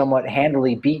somewhat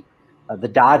handily beat the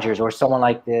Dodgers or someone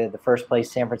like the first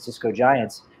place San Francisco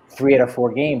Giants 3 out of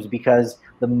 4 games, because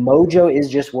the mojo is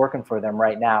just working for them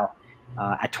right now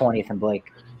at 20th and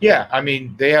Blake. Yeah, I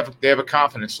mean, they have a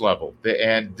confidence level,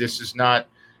 and this is not,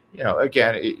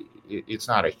 again, it's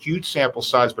not a huge sample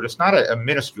size, but it's not a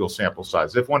minuscule sample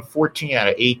size. They've won 14 out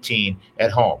of 18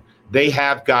 at home. They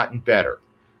have gotten better.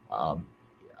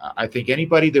 I think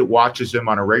anybody that watches them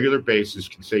on a regular basis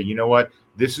can say, you know what,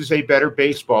 this is a better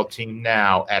baseball team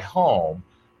now at home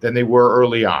than they were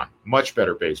early on. Much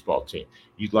better baseball team.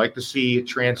 You'd like to see it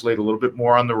translate a little bit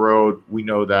more on the road. We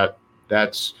know that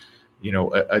that's,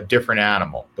 a different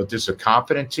animal. But this is a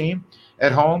confident team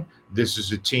at home. This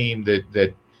is a team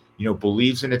that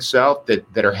believes in itself,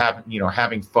 that are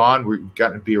having fun. We've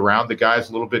gotten to be around the guys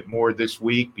a little bit more this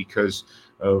week because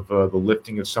of the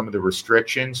lifting of some of the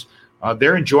restrictions.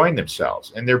 They're enjoying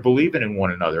themselves, and they're believing in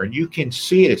one another. And you can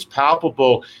see it. It's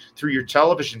palpable through your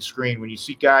television screen when you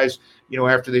see guys,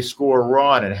 after they score a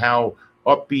run, and how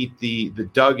upbeat the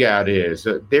dugout is.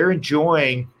 They're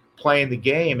enjoying playing the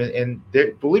game, and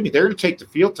believe me, they're going to take the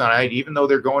field tonight, even though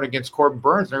they're going against Corbin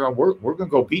Burns. They're going, we're going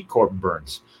to go beat Corbin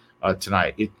Burns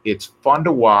tonight. It's fun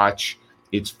to watch.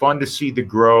 It's fun to see the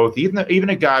growth. Even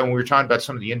a guy, when we were talking about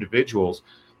some of the individuals,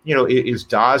 is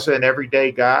Daza an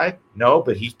everyday guy? No,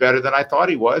 but he's better than I thought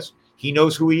he was. He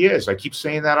knows who he is. I keep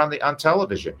saying that on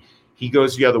television. He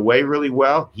goes the other way really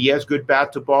well. He has good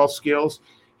bat to ball skills.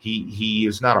 He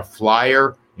is not a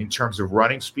flyer in terms of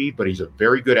running speed, but he's a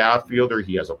very good outfielder.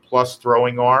 He has a plus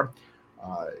throwing arm.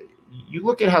 You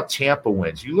look at how Tampa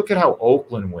wins. You look at how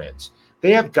Oakland wins.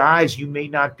 They have guys you may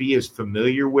not be as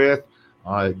familiar with.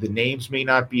 The names may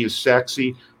not be as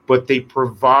sexy, but they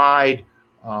provide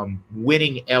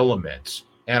winning elements.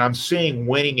 And I'm seeing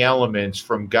winning elements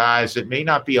from guys that may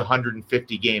not be a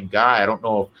 150-game guy. I don't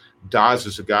know if Daz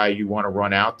is a guy you want to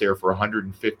run out there for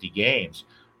 150 games,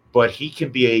 but he can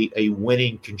be a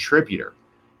winning contributor.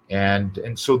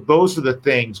 And so those are the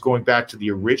things, going back to the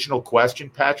original question,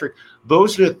 Patrick,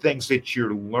 those are the things that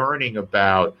you're learning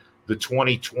about the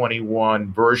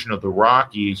 2021 version of the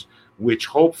Rockies, which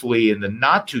hopefully in the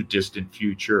not too distant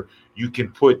future, you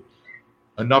can put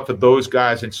enough of those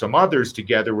guys and some others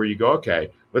together where you go,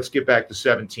 okay, let's get back to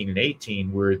 17 and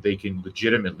 18 where they can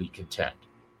legitimately contend.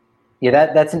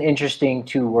 Yeah, that's an interesting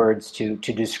 2 words to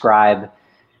describe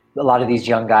a lot of these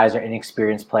young guys or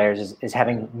inexperienced players is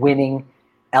having winning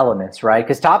elements, right?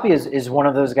 Because Tapia is one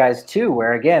of those guys too,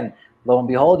 where again, lo and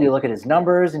behold, you look at his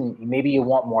numbers and maybe you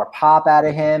want more pop out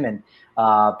of him, and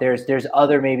There's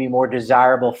other maybe more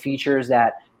desirable features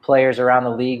that players around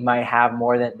the league might have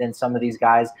more than some of these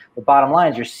guys. The bottom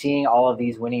line is you're seeing all of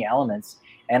these winning elements.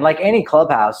 And like any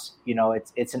clubhouse,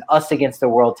 it's an us against the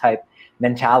world type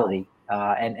mentality.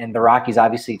 And the Rockies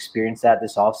obviously experienced that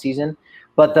this offseason.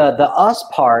 But the us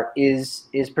part is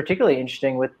particularly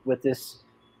interesting with this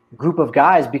group of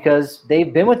guys because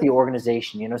they've been with the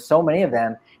organization. So many of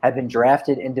them have been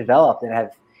drafted and developed and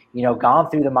have, gone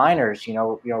through the minors,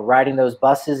 riding those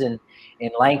buses in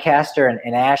Lancaster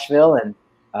and Asheville and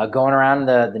going around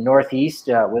the Northeast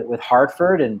with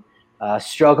Hartford and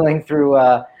struggling through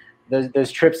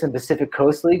those trips in Pacific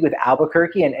Coast League with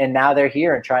Albuquerque. And now they're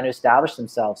here and trying to establish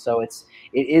themselves. So it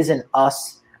is an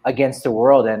us against the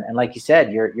world. And like you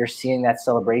said, you're seeing that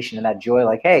celebration and that joy,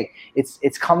 like, hey,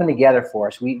 it's coming together for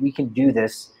us. We can do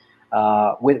this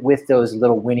with those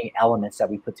little winning elements that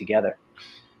we put together.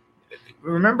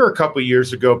 Remember a couple of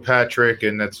years ago, Patrick,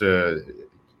 and that's a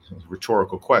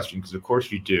rhetorical question because of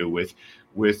course you do,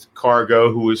 with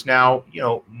Cargo, who is now,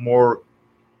 more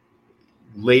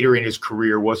later in his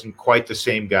career, wasn't quite the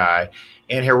same guy,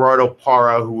 and Gerardo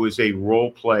Parra, who was a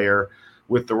role player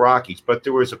with the Rockies, but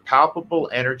there was a palpable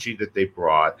energy that they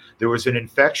brought. There was an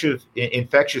infectious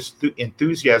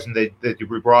enthusiasm that they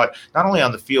brought not only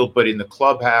on the field, but in the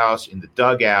clubhouse, in the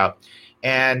dugout.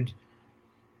 And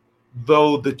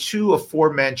though the two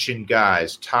aforementioned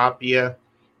guys, Tapia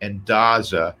and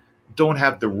Daza, don't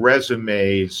have the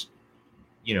resumes,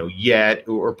 yet,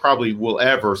 or probably will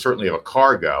ever, certainly have a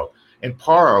Cargo, and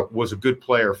Parra was a good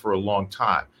player for a long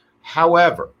time.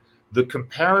 However, the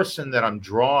comparison that I'm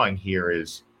drawing here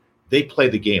is they play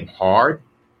the game hard,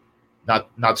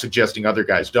 not suggesting other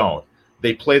guys don't.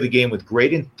 They play the game with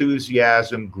great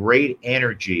enthusiasm, great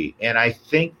energy, and I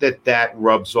think that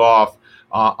rubs off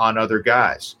on other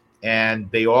guys. And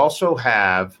they also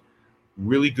have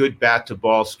really good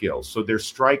bat-to-ball skills. So their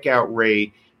strikeout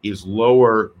rate is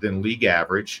lower than league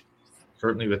average,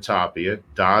 certainly with Tapia,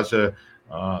 Daza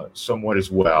somewhat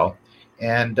as well.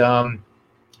 And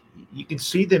you can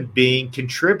see them being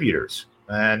contributors,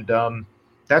 and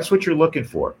that's what you're looking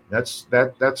for. That's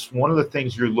one of the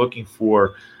things you're looking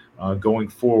for going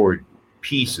forward.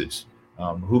 Pieces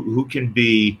who can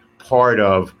be part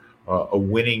of a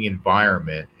winning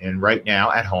environment. And right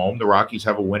now at home, the Rockies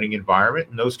have a winning environment,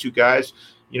 and those two guys,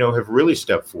 have really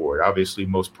stepped forward. Obviously,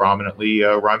 most prominently,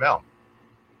 Raimel.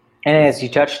 And as you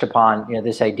touched upon,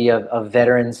 this idea of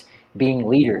veterans being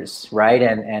leaders, right?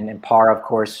 And Parra, of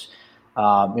course,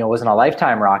 wasn't a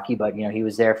lifetime Rocky, but he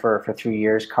was there for 3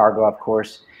 years. Cargo, of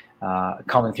course,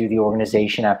 coming through the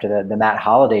organization after the Matt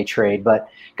Holliday trade. But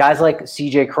guys like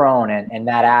C.J. Cron and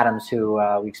Matt Adams, who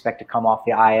we expect to come off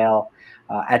the IL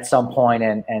at some point,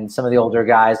 and some of the older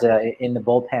guys in the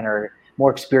bullpen are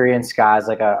more experienced guys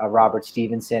like a Robert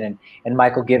Stevenson and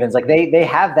Michael Givens. Like they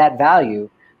have that value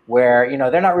where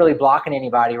they're not really blocking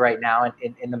anybody right now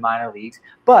in the minor leagues,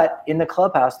 but in the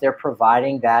clubhouse they're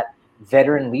providing that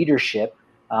veteran leadership.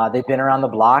 They've been around the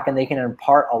block, and they can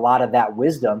impart a lot of that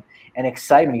wisdom and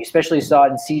excitement. You especially saw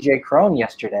it in C.J. Cron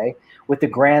yesterday with the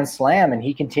grand slam, and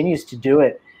he continues to do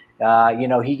it.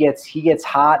 He gets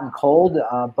hot and cold,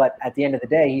 but at the end of the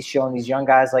day, he's showing these young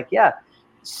guys like, yeah,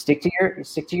 stick to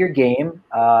your game,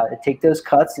 take those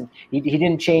cuts. And he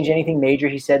didn't change anything major.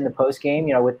 He said in the post game,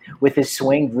 with his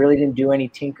swing, really didn't do any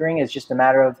tinkering. It's just a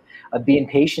matter of being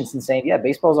patient and saying, yeah,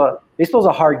 baseball's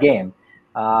a hard game.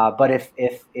 But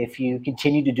if you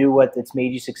continue to do what that's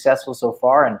made you successful so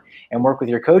far and work with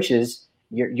your coaches,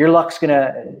 your luck's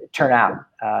gonna turn out.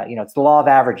 It's the law of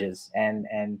averages, and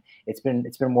it's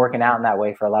been working out in that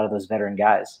way for a lot of those veteran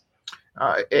guys.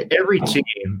 Every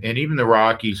team, and even the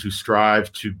Rockies, who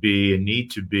strive to be and need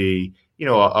to be,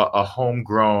 a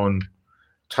homegrown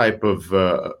type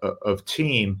of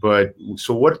team. But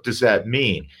so what does that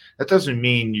mean? That doesn't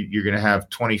mean you're going to have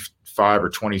 25 or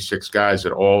 26 guys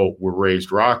that all were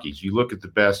raised Rockies. You look at the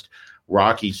best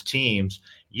Rockies teams.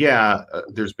 Yeah,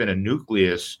 there's been a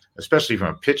nucleus, especially from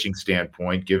a pitching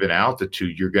standpoint. Given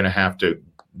altitude, you're going to have to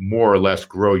more or less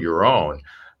grow your own.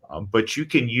 But you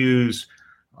can use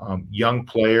young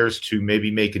players to maybe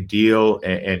make a deal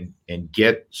and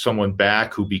get someone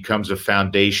back who becomes a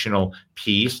foundational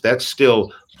piece. That's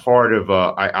still part of,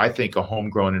 I think, a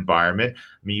homegrown environment.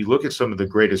 I mean, you look at some of the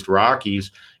greatest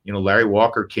Rockies. Larry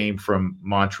Walker came from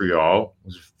Montreal,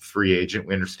 was a free agent.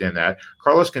 We understand that.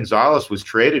 Carlos Gonzalez was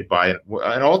traded by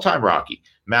an all-time Rocky,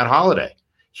 Matt Holliday.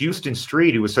 Houston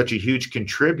Street, who was such a huge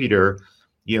contributor,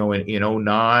 in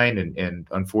 2009 and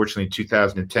unfortunately in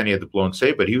 2010 he had the blown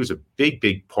save, but he was a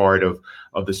big part of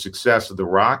the success of the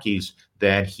Rockies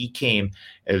then. He came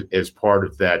as part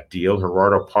of that deal.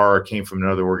 Gerardo Parra came from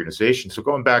another organization. So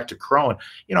going back to Crone,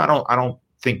 I don't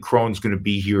think Crone's going to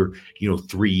be here,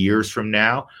 3 years from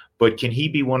now. But can he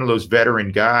be one of those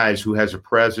veteran guys who has a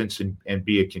presence and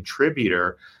be a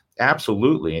contributor?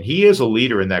 Absolutely. And he is a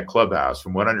leader in that clubhouse.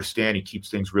 From what I understand, he keeps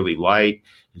things really light.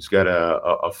 He's got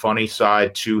a funny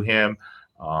side to him.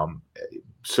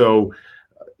 So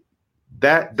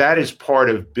that is part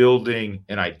of building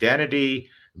an identity,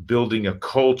 building a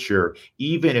culture,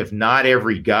 even if not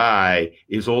every guy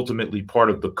is ultimately part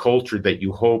of the culture that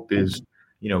you hope is,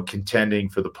 contending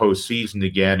for the postseason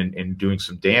again and doing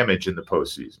some damage in the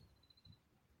postseason.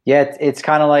 Yeah, it's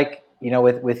kind of like,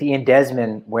 with Ian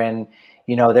Desmond, when,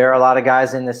 there are a lot of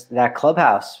guys in that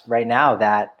clubhouse right now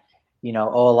that,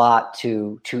 owe a lot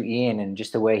to Ian and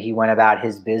just the way he went about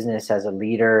his business as a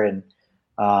leader and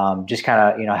just kind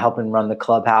of, helping run the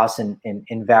clubhouse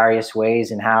in various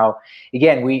ways, and how,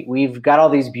 again, we've got all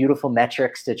these beautiful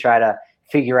metrics to try to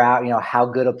figure out, how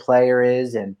good a player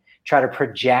is and try to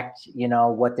project,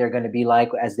 what they're going to be like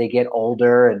as they get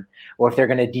older, or if they're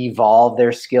going to devolve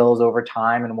their skills over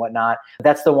time and whatnot.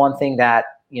 That's the one thing that,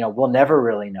 we'll never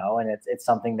really know. And it's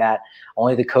something that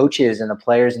only the coaches and the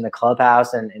players in the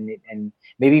clubhouse and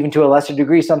maybe even to a lesser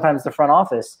degree, sometimes the front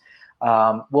office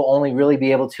will only really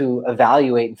be able to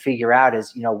evaluate and figure out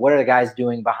is, what are the guys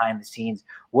doing behind the scenes?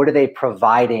 What are they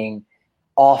providing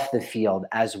off the field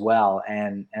as well?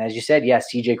 And as you said,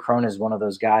 yes, CJ Cron is one of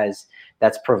those guys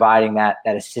that's providing that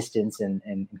assistance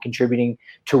and contributing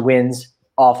to wins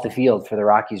off the field for the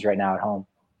Rockies right now at home.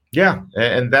 Yeah,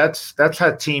 and that's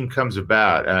how team comes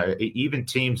about. Even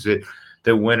teams that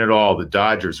win it all, the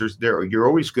Dodgers, you're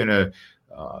always going to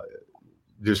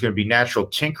there's going to be natural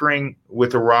tinkering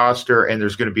with the roster, and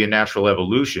there's going to be a natural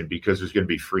evolution because there's going to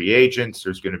be free agents.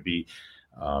 There's going to be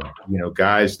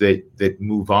guys that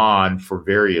move on for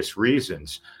various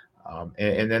reasons,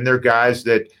 and then there are guys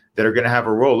that are going to have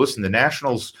a role. Listen, the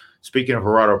Nationals. Speaking of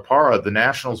Gerardo Parra, the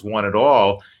Nationals won it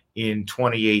all in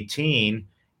 2018,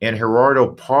 and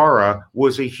Gerardo Parra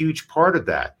was a huge part of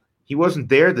that. He wasn't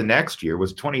there the next year.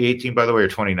 Was 2018, by the way, or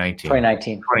 2019?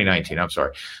 2019, I'm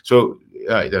sorry. So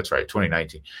that's right,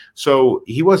 2019. So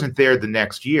he wasn't there the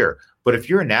next year. But if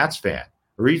you're a Nats fan,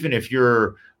 or even if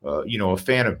you're a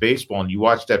fan of baseball and you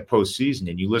watch that postseason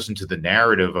and you listen to the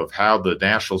narrative of how the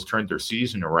Nationals turned their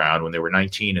season around when they were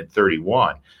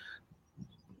 19-31,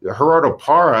 Gerardo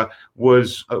Parra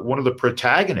was one of the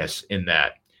protagonists in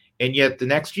that. And yet the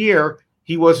next year,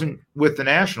 he wasn't with the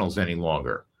Nationals any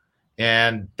longer.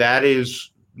 And that is,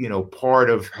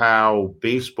 part of how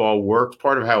baseball works,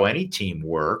 part of how any team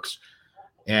works.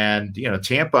 And,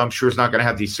 Tampa, I'm sure, is not going to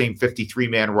have the same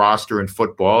 53-man roster in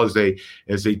football as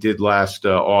they did last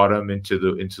autumn into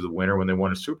the winter when they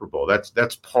won a Super Bowl.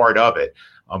 That's part of it.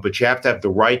 But you have to have the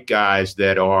right guys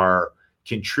that are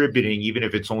contributing, even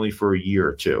if it's only for a year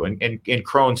or two. And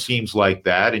Cron seems like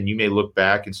that. And you may look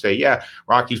back and say, yeah,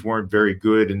 Rockies weren't very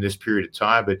good in this period of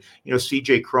time. But,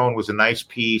 CJ Cron was a nice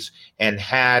piece and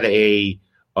had a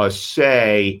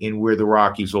say in where the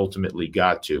Rockies ultimately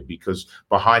got to, because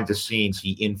behind the scenes,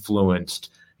 he influenced,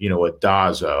 a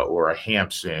Daza or a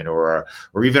Hampson or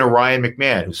even a Ryan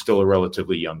McMahon, who's still a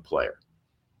relatively young player.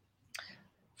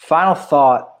 Final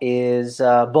thought is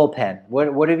bullpen.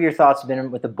 What have your thoughts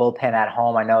been with the bullpen at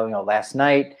home? I know, last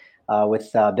night with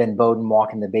Ben Bowden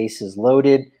walking the bases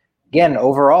loaded. Again,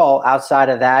 overall, outside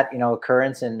of that,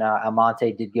 occurrence, and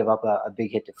Almonte did give up a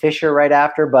big hit to Fisher right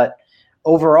after. But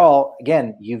overall,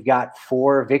 again, you've got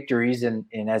 4 victories in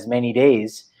as many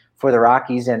days for the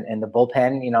Rockies, and the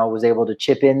bullpen, was able to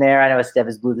chip in there. I know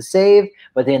Estevez blew the save,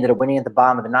 but they ended up winning at the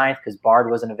bottom of the 9th because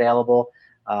Bard wasn't available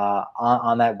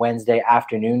on that Wednesday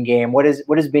afternoon game. What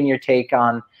has been your take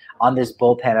on this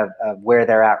bullpen of where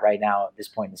they're at right now at this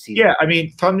point in the season? Yeah, I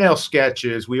mean, thumbnail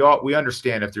sketches, we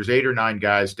understand if there's 8 or 9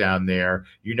 guys down there,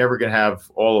 you're never going to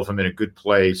have all of them in a good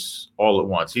place all at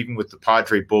once. Even with the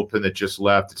Padre bullpen that just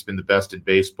left, it's been the best in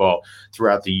baseball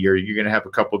throughout the year. You're going to have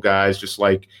a couple guys just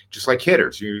like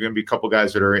hitters. You're going to be a couple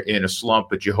guys that are in a slump,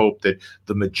 but you hope that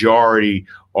the majority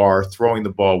are throwing the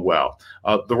ball well.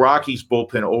 The Rockies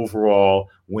bullpen overall,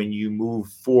 when you move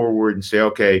forward and say,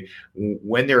 okay,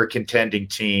 when they're a contending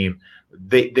team,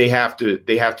 they have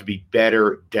to be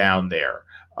better down there.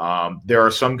 There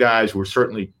are some guys who are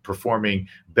certainly performing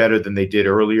better than they did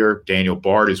earlier. Daniel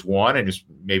Bard is one, and is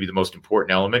maybe the most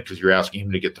important element because you're asking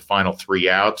him to get the final 3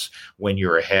 outs when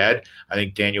you're ahead. I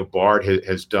think Daniel Bard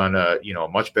has done a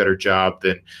much better job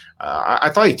than I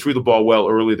thought. He threw the ball well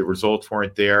early. The results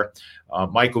weren't there.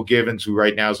 Michael Givens, who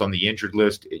right now is on the injured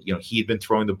list, he had been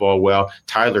throwing the ball well.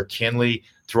 Tyler Kinley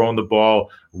throwing the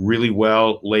ball really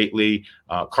well lately.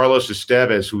 Carlos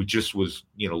Estevez, who just was,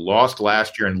 lost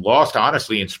last year and lost,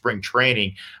 honestly, in spring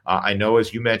training. I know,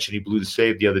 as you mentioned, he blew the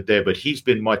save the other day, but he's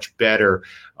been much better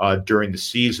during the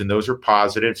season. Those are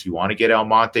positives. You want to get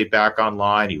Almonte back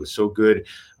online. He was so good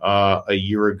a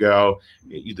year ago.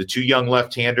 The two young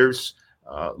left-handers,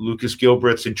 Lucas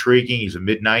Gilbreath's intriguing. He's a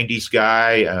mid-90s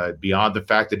guy, beyond the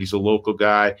fact that he's a local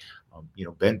guy.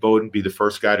 Ben Bowden be the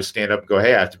first guy to stand up and go,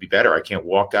 hey, I have to be better. I can't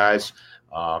walk guys.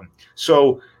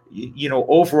 So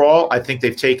overall, I think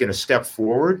they've taken a step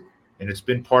forward, and it's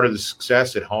been part of the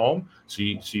success at home. So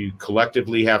you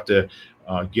collectively have to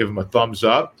give them a thumbs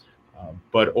up.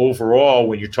 But overall,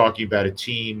 when you're talking about a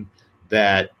team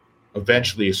that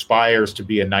eventually aspires to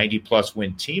be a 90-plus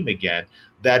win team again,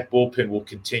 that bullpen will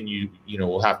continue,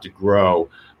 will have to grow.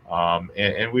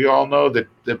 And we all know that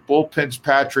the bullpens,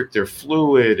 Patrick, they're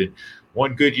fluid, and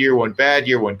one good year, one bad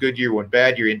year, one good year, one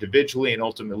bad year individually, and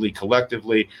ultimately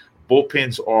collectively.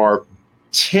 Bullpens are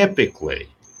typically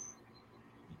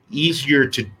easier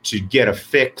to get a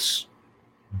fix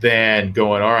than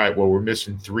going, all right, well, we're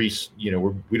missing three,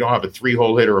 we don't have a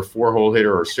 3-hole hitter, a 4-hole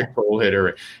hitter, or a 6-hole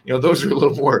hitter. Those are a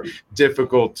little more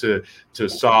difficult to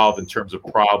solve in terms of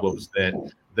problems than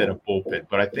a bullpen.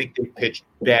 But I think they pitched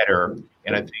better,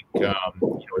 and I think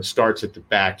it starts at the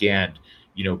back end,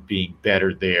 being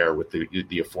better there with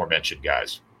the aforementioned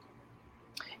guys.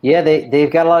 Yeah,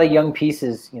 they've got a lot of young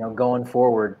pieces, going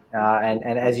forward. And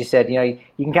as you said, you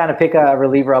can kind of pick a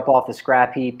reliever up off the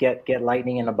scrap heap, get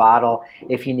lightning in a bottle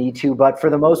if you need to. But for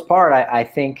the most part, I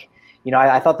think,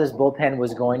 I thought this bullpen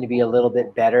was going to be a little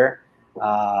bit better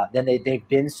than they've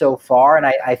been so far. And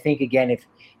I think, again, if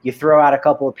you throw out a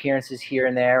couple appearances here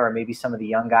and there, or maybe some of the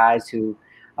young guys who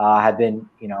have been,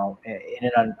 in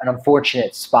an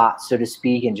unfortunate spot, so to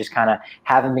speak, and just kind of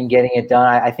haven't been getting it done,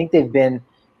 I think they've been,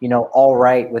 all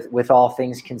right with all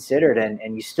things considered.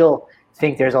 And you still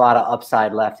think there's a lot of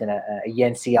upside left in a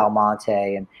Yency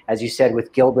Almonte. And as you said,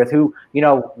 with Gilbreath, who,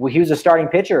 he was a starting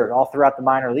pitcher all throughout the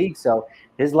minor league. So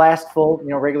his last full,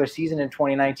 regular season in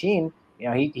 2019,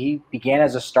 he began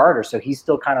as a starter. So he's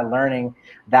still kind of learning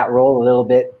that role a little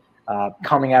bit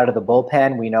coming out of the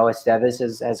bullpen. We know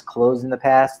Estevez has closed in the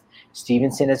past.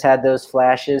 Stevenson has had those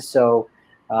flashes. So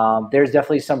there's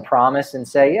definitely some promise, and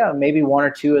say, maybe one or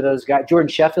two of those guys. Jordan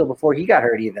Sheffield, before he got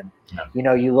hurt even,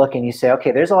 you look and you say,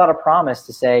 okay, there's a lot of promise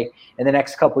to say in the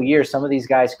next couple of years, some of these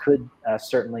guys could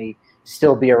certainly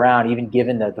still be around, even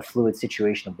given the fluid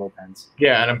situation of bullpens.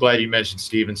 Yeah, and I'm glad you mentioned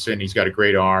Stevenson. He's got a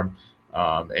great arm,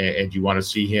 and you want to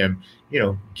see him,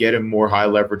 get him more high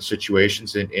leverage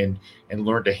situations and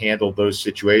learn to handle those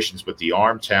situations. But the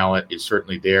arm talent is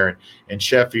certainly there, and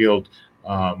Sheffield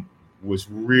was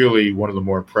really one of the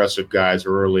more impressive guys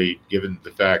early, given the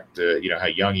fact how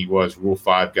young he was, Rule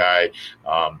 5 guy,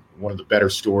 one of the better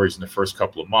stories in the first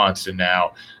couple of months, and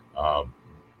now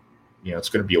it's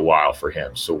going to be a while for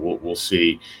him. So we'll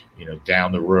see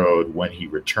down the road when he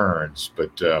returns,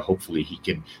 but hopefully he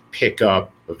can pick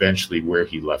up eventually where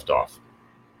he left off.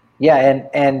 Yeah,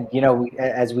 and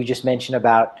as we just mentioned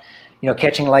about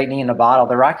catching lightning in a bottle,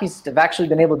 the Rockies have actually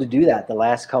been able to do that the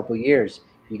last couple of years.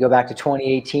 You go back to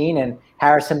 2018, and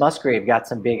Harrison Musgrave got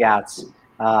some big outs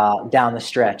down the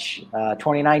stretch.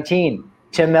 2019,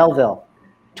 Tim Melville.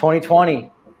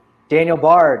 2020, Daniel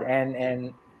Bard,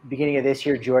 and beginning of this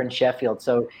year, Jordan Sheffield.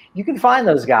 So you can find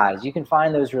those guys. You can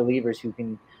find those relievers who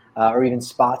can, or even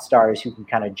spot starters who can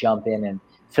kind of jump in and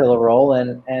fill a role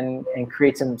and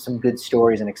create some good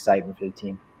stories and excitement for the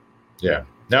team. Yeah.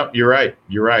 No, you're right.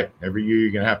 You're right. Every year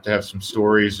you're going to have some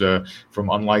stories from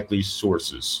unlikely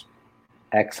sources.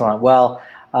 Excellent. Well,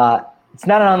 it's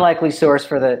not an unlikely source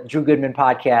for the Drew Goodman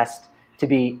podcast to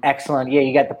be excellent. Yeah,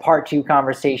 you got the part 2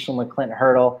 conversation with Clinton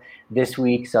Hurdle this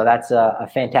week, so that's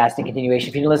a fantastic continuation.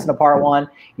 If you didn't listen to part 1,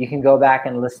 you can go back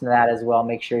and listen to that as well.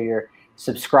 Make sure you're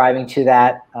subscribing to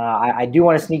that. I do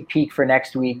want a sneak peek for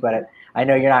next week, but I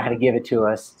know you're not going to give it to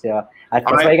us. So that's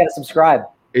why you got to subscribe.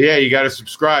 Yeah, you got to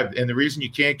subscribe. And the reason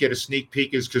you can't get a sneak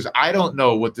peek is because I don't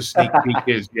know what the sneak peek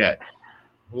is yet.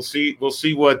 We'll see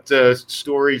what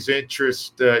stories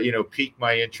pique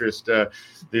my interest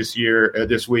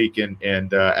this week.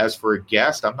 And as for a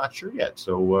guest, I'm not sure yet.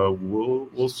 So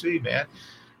we'll see, man.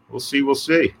 We'll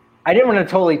see. I didn't want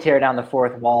to totally tear down the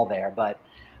fourth wall there, but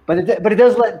it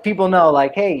does let people know,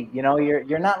 like, hey,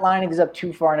 you're not lining these up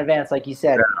too far in advance, like you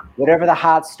said. Yeah. Whatever the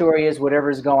hot story is,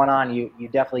 whatever's going on, you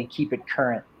definitely keep it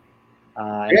current.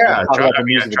 I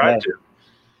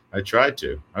tried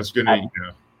to. I was gonna.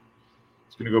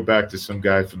 Going to go back to some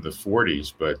guy from the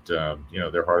 40s, but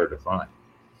they're harder to find.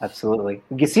 Absolutely.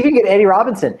 You can see if you can get Eddie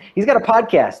Robinson. He's got a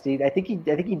podcast. I think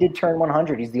he did turn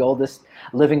 100. He's the oldest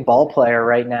living ball player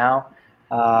right now,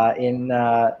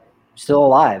 still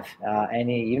alive, and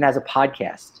he even has a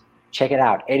podcast. Check it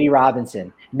out, Eddie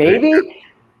Robinson. Maybe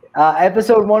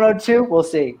episode 102. We'll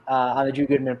see on the Drew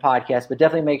Goodman podcast. But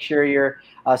definitely make sure you're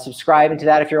subscribing to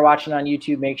that. If you're watching on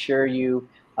YouTube, make sure you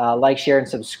like, share, and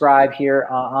subscribe here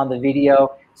on the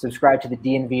video. Subscribe to the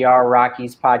DNVR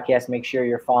Rockies podcast. Make sure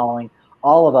you're following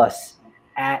all of us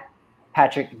at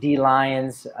Patrick D.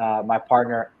 Lyons, my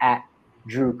partner at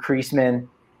Drew Creasman,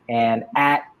 and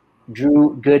at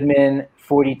Drew Goodman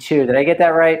 42. Did I get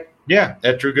that right? Yeah,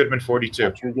 at Drew Goodman 42.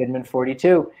 At Drew Goodman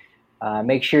 42.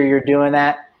 Make sure you're doing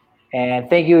that. And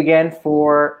thank you again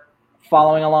for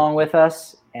following along with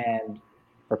us. And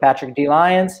for Patrick D.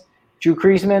 Lyons, Drew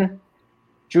Creasman,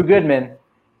 Drew Goodman,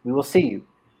 we will see you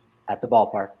at the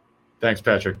ballpark. Thanks,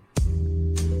 Patrick.